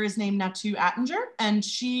director is named Natu Attinger, and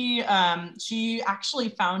she actually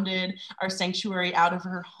founded our sanctuary out of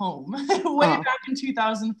her home way back in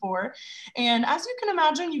 2004. And as you can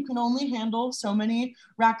imagine, you can only handle so many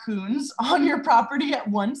raccoons on your property at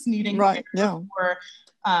once, needing care for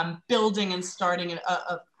building and starting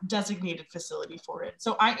a designated facility for it.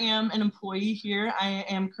 So I am an employee here. I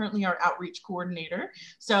am currently our outreach coordinator.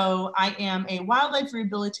 So I am a wildlife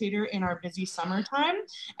rehabilitator in our busy summertime.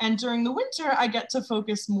 And during the winter, I get to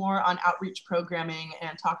focus more on outreach programming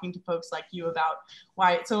and talking to folks like you about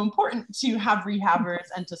why it's so important to have rehabbers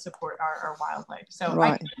and to support our wildlife. So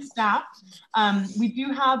I am staff. We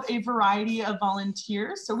do have a variety of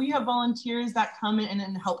volunteers. So we have volunteers that come in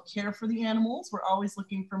and help care for the animals. We're always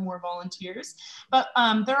looking for more volunteers. But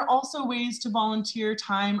there are also ways to volunteer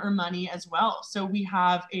time or money as well. So we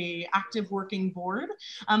have an active working board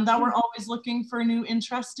that we're always looking for new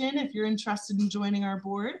interest in if you're interested in joining our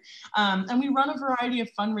board. And we run a variety of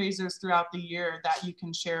fundraisers throughout the year that you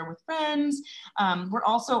can share with friends. We're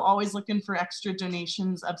also always looking for extra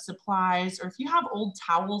donations of supplies, or if you have old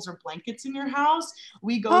towels or blankets in your house,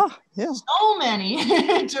 we go so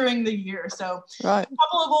many during the year. So a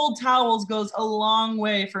couple of old towels goes a long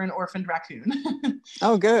way for an orphaned raccoon.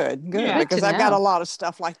 Oh, good, because I've got a lot of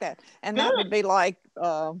stuff like that. And that would be like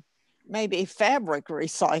maybe fabric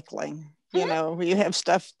recycling. You know, you have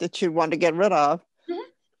stuff that you want to get rid of.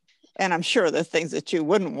 And I'm sure there are things that you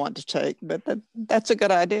wouldn't want to take, but that's a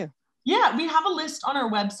good idea. Yeah, we have a list on our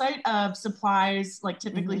website of supplies, like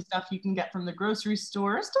typically stuff you can get from the grocery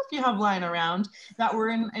store, stuff you have lying around that we're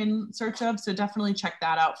in search of. So definitely check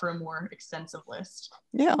that out for a more extensive list.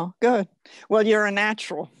 Yeah, good. Well, you're a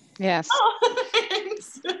natural. Yes. Oh,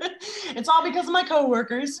 thanks. It's all because of my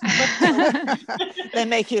coworkers. They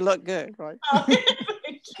make you look good, right? Oh,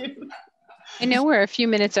 thank you. I know we're a few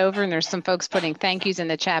minutes over and there's some folks putting thank yous in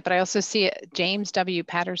the chat, but I also see James W.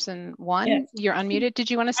 Patterson 1. Yes. You're unmuted.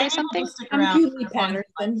 Did you want to say something? I'm Julie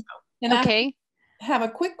Patterson. And okay. I have a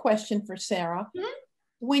quick question for Sarah.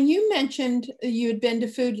 When you mentioned you had been to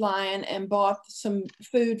Food Lion and bought some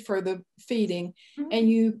food for the feeding, and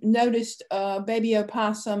you noticed a baby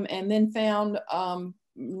opossum and then found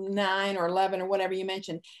 9 or 11 or whatever you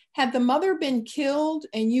mentioned, had the mother been killed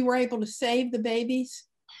and you were able to save the babies?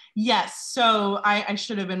 Yes, so I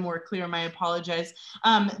should have been more clear, I apologize.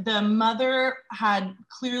 The mother had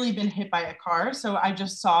clearly been hit by a car, so I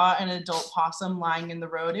just saw an adult possum lying in the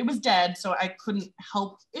road. It was dead, so I couldn't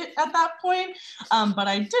help it at that point, but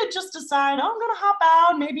I did just decide, oh, I'm gonna hop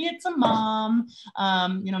out, maybe it's a mom,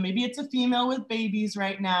 you know, maybe it's a female with babies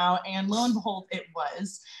right now, and lo and behold, it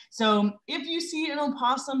was. So if you see an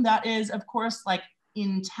opossum that is, of course, like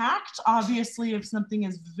intact, obviously if something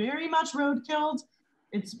is very much road killed,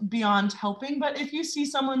 it's beyond helping. But if you see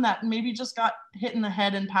someone that maybe just got hit in the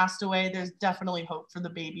head and passed away, there's definitely hope for the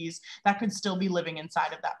babies that could still be living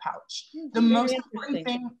inside of that pouch. The most important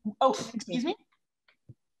thing, oh, excuse me?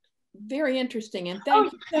 Very interesting, and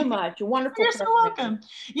thank you so much. A wonderful. You're so welcome.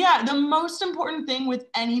 Yeah, the most important thing with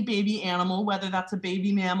any baby animal, whether that's a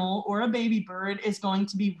baby mammal or a baby bird, is going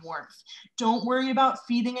to be warmth. Don't worry about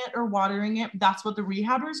feeding it or watering it. That's what the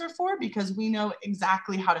rehabbers are for, because we know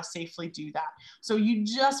exactly how to safely do that. So you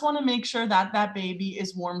just want to make sure that that baby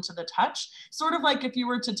is warm to the touch. Sort of like if you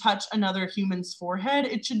were to touch another human's forehead,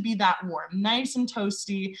 it should be that warm, nice and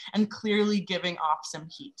toasty, and clearly giving off some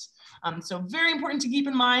heat. So very important to keep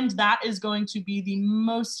in mind. That is going to be the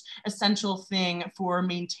most essential thing for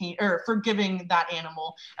giving that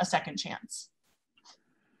animal a second chance.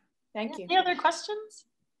 Thank you. Any other questions?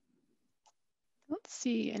 Let's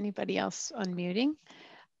see, anybody else unmuting?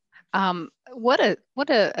 What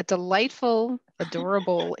a delightful,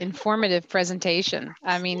 adorable, informative presentation.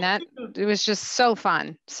 I mean, it was just so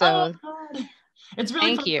fun. So it's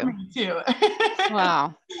really thank you. For me too.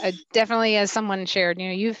 Wow, definitely, as someone shared, you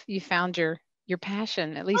know, you found your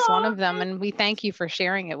passion, at least one of them, and we thank you for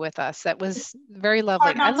sharing it with us. That was very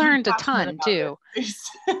lovely. I learned a ton too.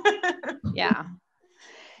 Yeah,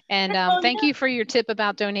 and thank you for your tip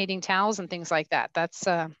about donating towels and things like that. That's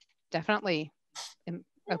definitely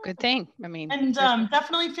a good thing. I mean, and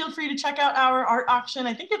definitely feel free to check out our art auction.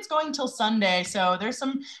 I think it's going till Sunday, so there's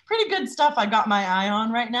some pretty good stuff I got my eye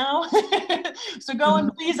on right now. So go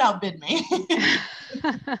and please outbid me.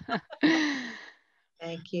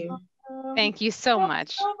 Thank you. Thank you so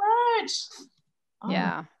much. So much.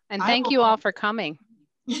 Yeah, and thank you all for coming.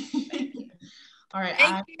 All right,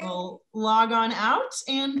 I will log on out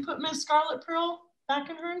and put Miss Scarlet Pearl back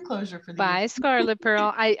in her enclosure for the Bye, Scarlet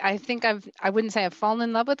Pearl. I think I wouldn't say I've fallen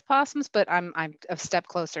in love with possums, but I'm a step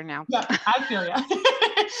closer now. Yeah, I feel ya.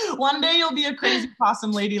 One day you'll be a crazy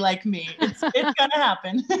possum lady like me. It's gonna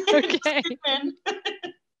happen. Okay.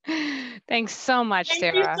 Thanks so much,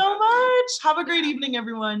 Sarah. Thank you so much. Have a great evening,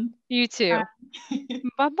 everyone. You too.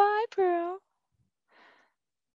 Bye-bye, Pearl.